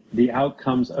and the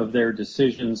outcomes of their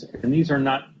decisions. And these are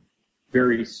not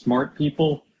very smart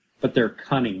people, but they're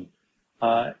cunning.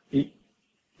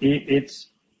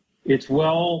 It's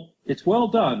well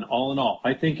done, all in all.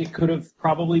 I think it could have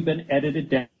probably been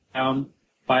edited down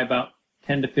by about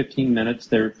 10 to 15 minutes.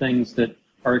 There are things that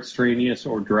are extraneous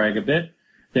or drag a bit.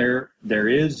 There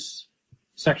is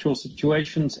sexual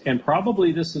situations, and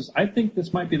probably I think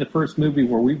this might be the first movie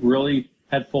where we've really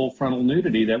had full frontal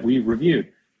nudity that we've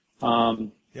reviewed.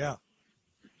 Yeah.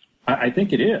 I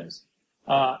think it is.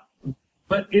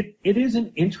 But it is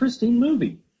an interesting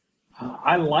movie.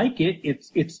 I like it.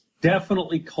 It's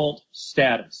definitely cult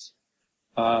status.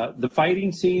 The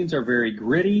fighting scenes are very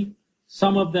gritty.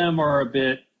 Some of them are a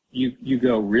bit, you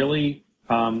go, really?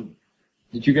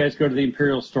 Did you guys go to the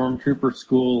Imperial Stormtrooper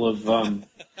School of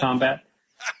Combat?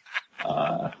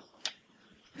 But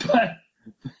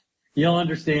you'll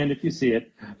understand if you see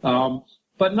it.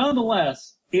 But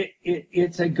nonetheless,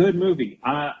 it's a good movie.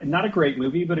 Not a great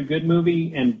movie, but a good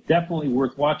movie, and definitely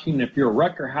worth watching. If you're a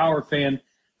Rutger Hauer fan,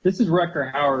 this is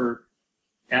Rutger Hauer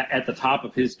at the top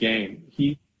of his game.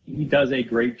 He does a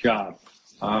great job.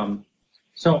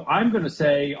 So I'm going to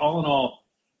say, all in all,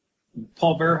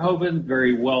 Paul Verhoeven,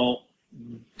 very well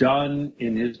done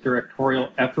in his directorial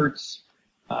efforts.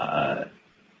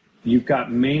 You've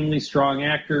got mainly strong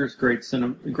actors, great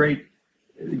sets,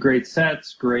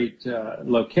 great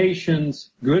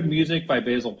locations, good music by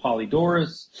Basil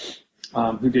Polydoros,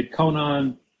 who did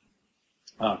Conan,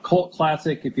 cult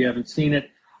classic if you haven't seen it.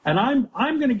 And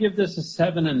I'm going to give this a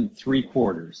 7 3/4,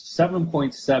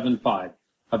 7.75,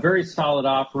 a very solid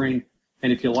offering.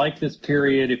 And if you like this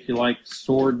period, if you like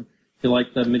sword, if you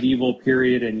like the medieval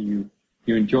period, and you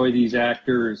enjoy these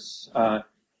actors,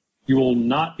 you will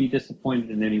not be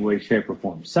disappointed in any way, shape, or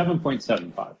form.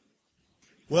 7.75.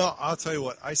 Well, I'll tell you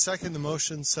what. I second the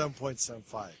motion,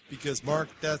 7.75, because, Mark,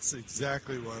 that's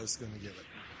exactly what I was going to give it.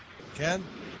 Ken?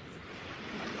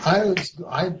 I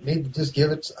maybe just give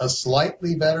it a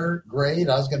slightly better grade.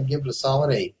 I was going to give it a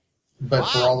solid 8, but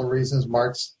for all the reasons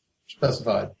Mark's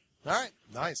specified. All right,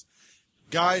 nice.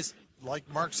 Guys, like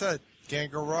Mark said,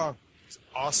 can't go wrong. It's an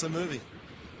awesome movie.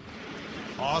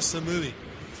 Awesome movie.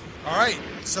 All right,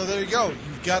 so there you go.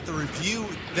 You've got the review.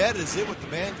 That is it with the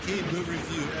Man Cave Movie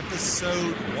Review,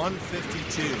 episode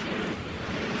 152.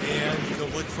 And you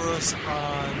can look for us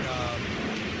on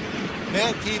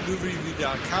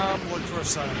mancavemoviereview.com. Look for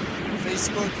us on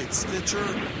Facebook and Stitcher.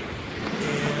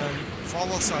 And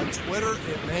follow us on Twitter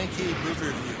at Man Cave Movie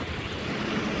Review.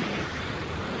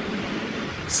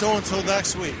 So until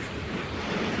next week,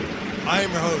 I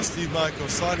am your host, Steve Michael,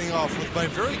 signing off with my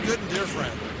very good and dear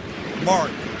friend,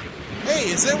 Mark. Hey,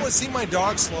 has anyone seen my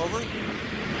dog, Slover?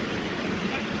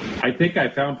 I think I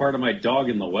found part of my dog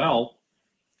in the well.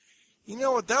 You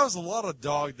know what? That was a lot of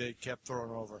dog they kept throwing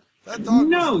over. That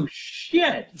dog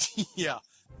shit. Yeah.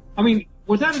 I mean,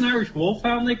 was that an Irish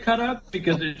Wolfhound they cut up?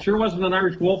 Because it sure wasn't an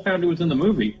Irish Wolfhound who was in the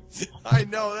movie. I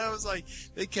know. That was like,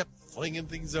 they kept flinging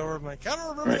things over. I'm like, I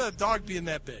don't remember that dog being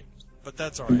that big. But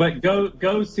that's all right. But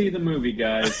go see the movie,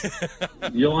 guys.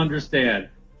 You'll understand.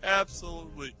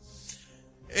 Absolutely.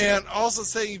 And also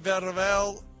saying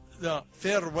farewell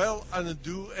and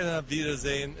adieu and auf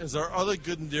Wiedersehen is our other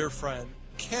good and dear friend,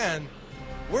 Ken.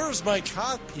 Where's my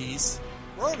codpiece,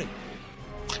 Ronnie?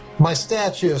 My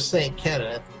statue of St.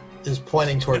 Kenneth is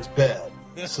pointing towards bed.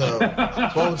 So,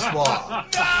 bonsoir.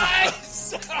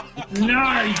 Nice!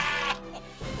 Nice!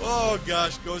 Oh,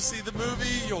 gosh, go see the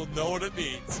movie. You'll know what it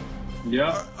means.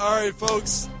 Yeah. All right,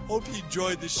 folks. Hope you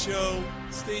enjoyed the show.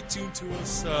 Stay tuned to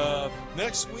us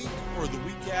next week or the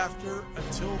week after.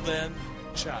 Until then,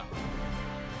 ciao.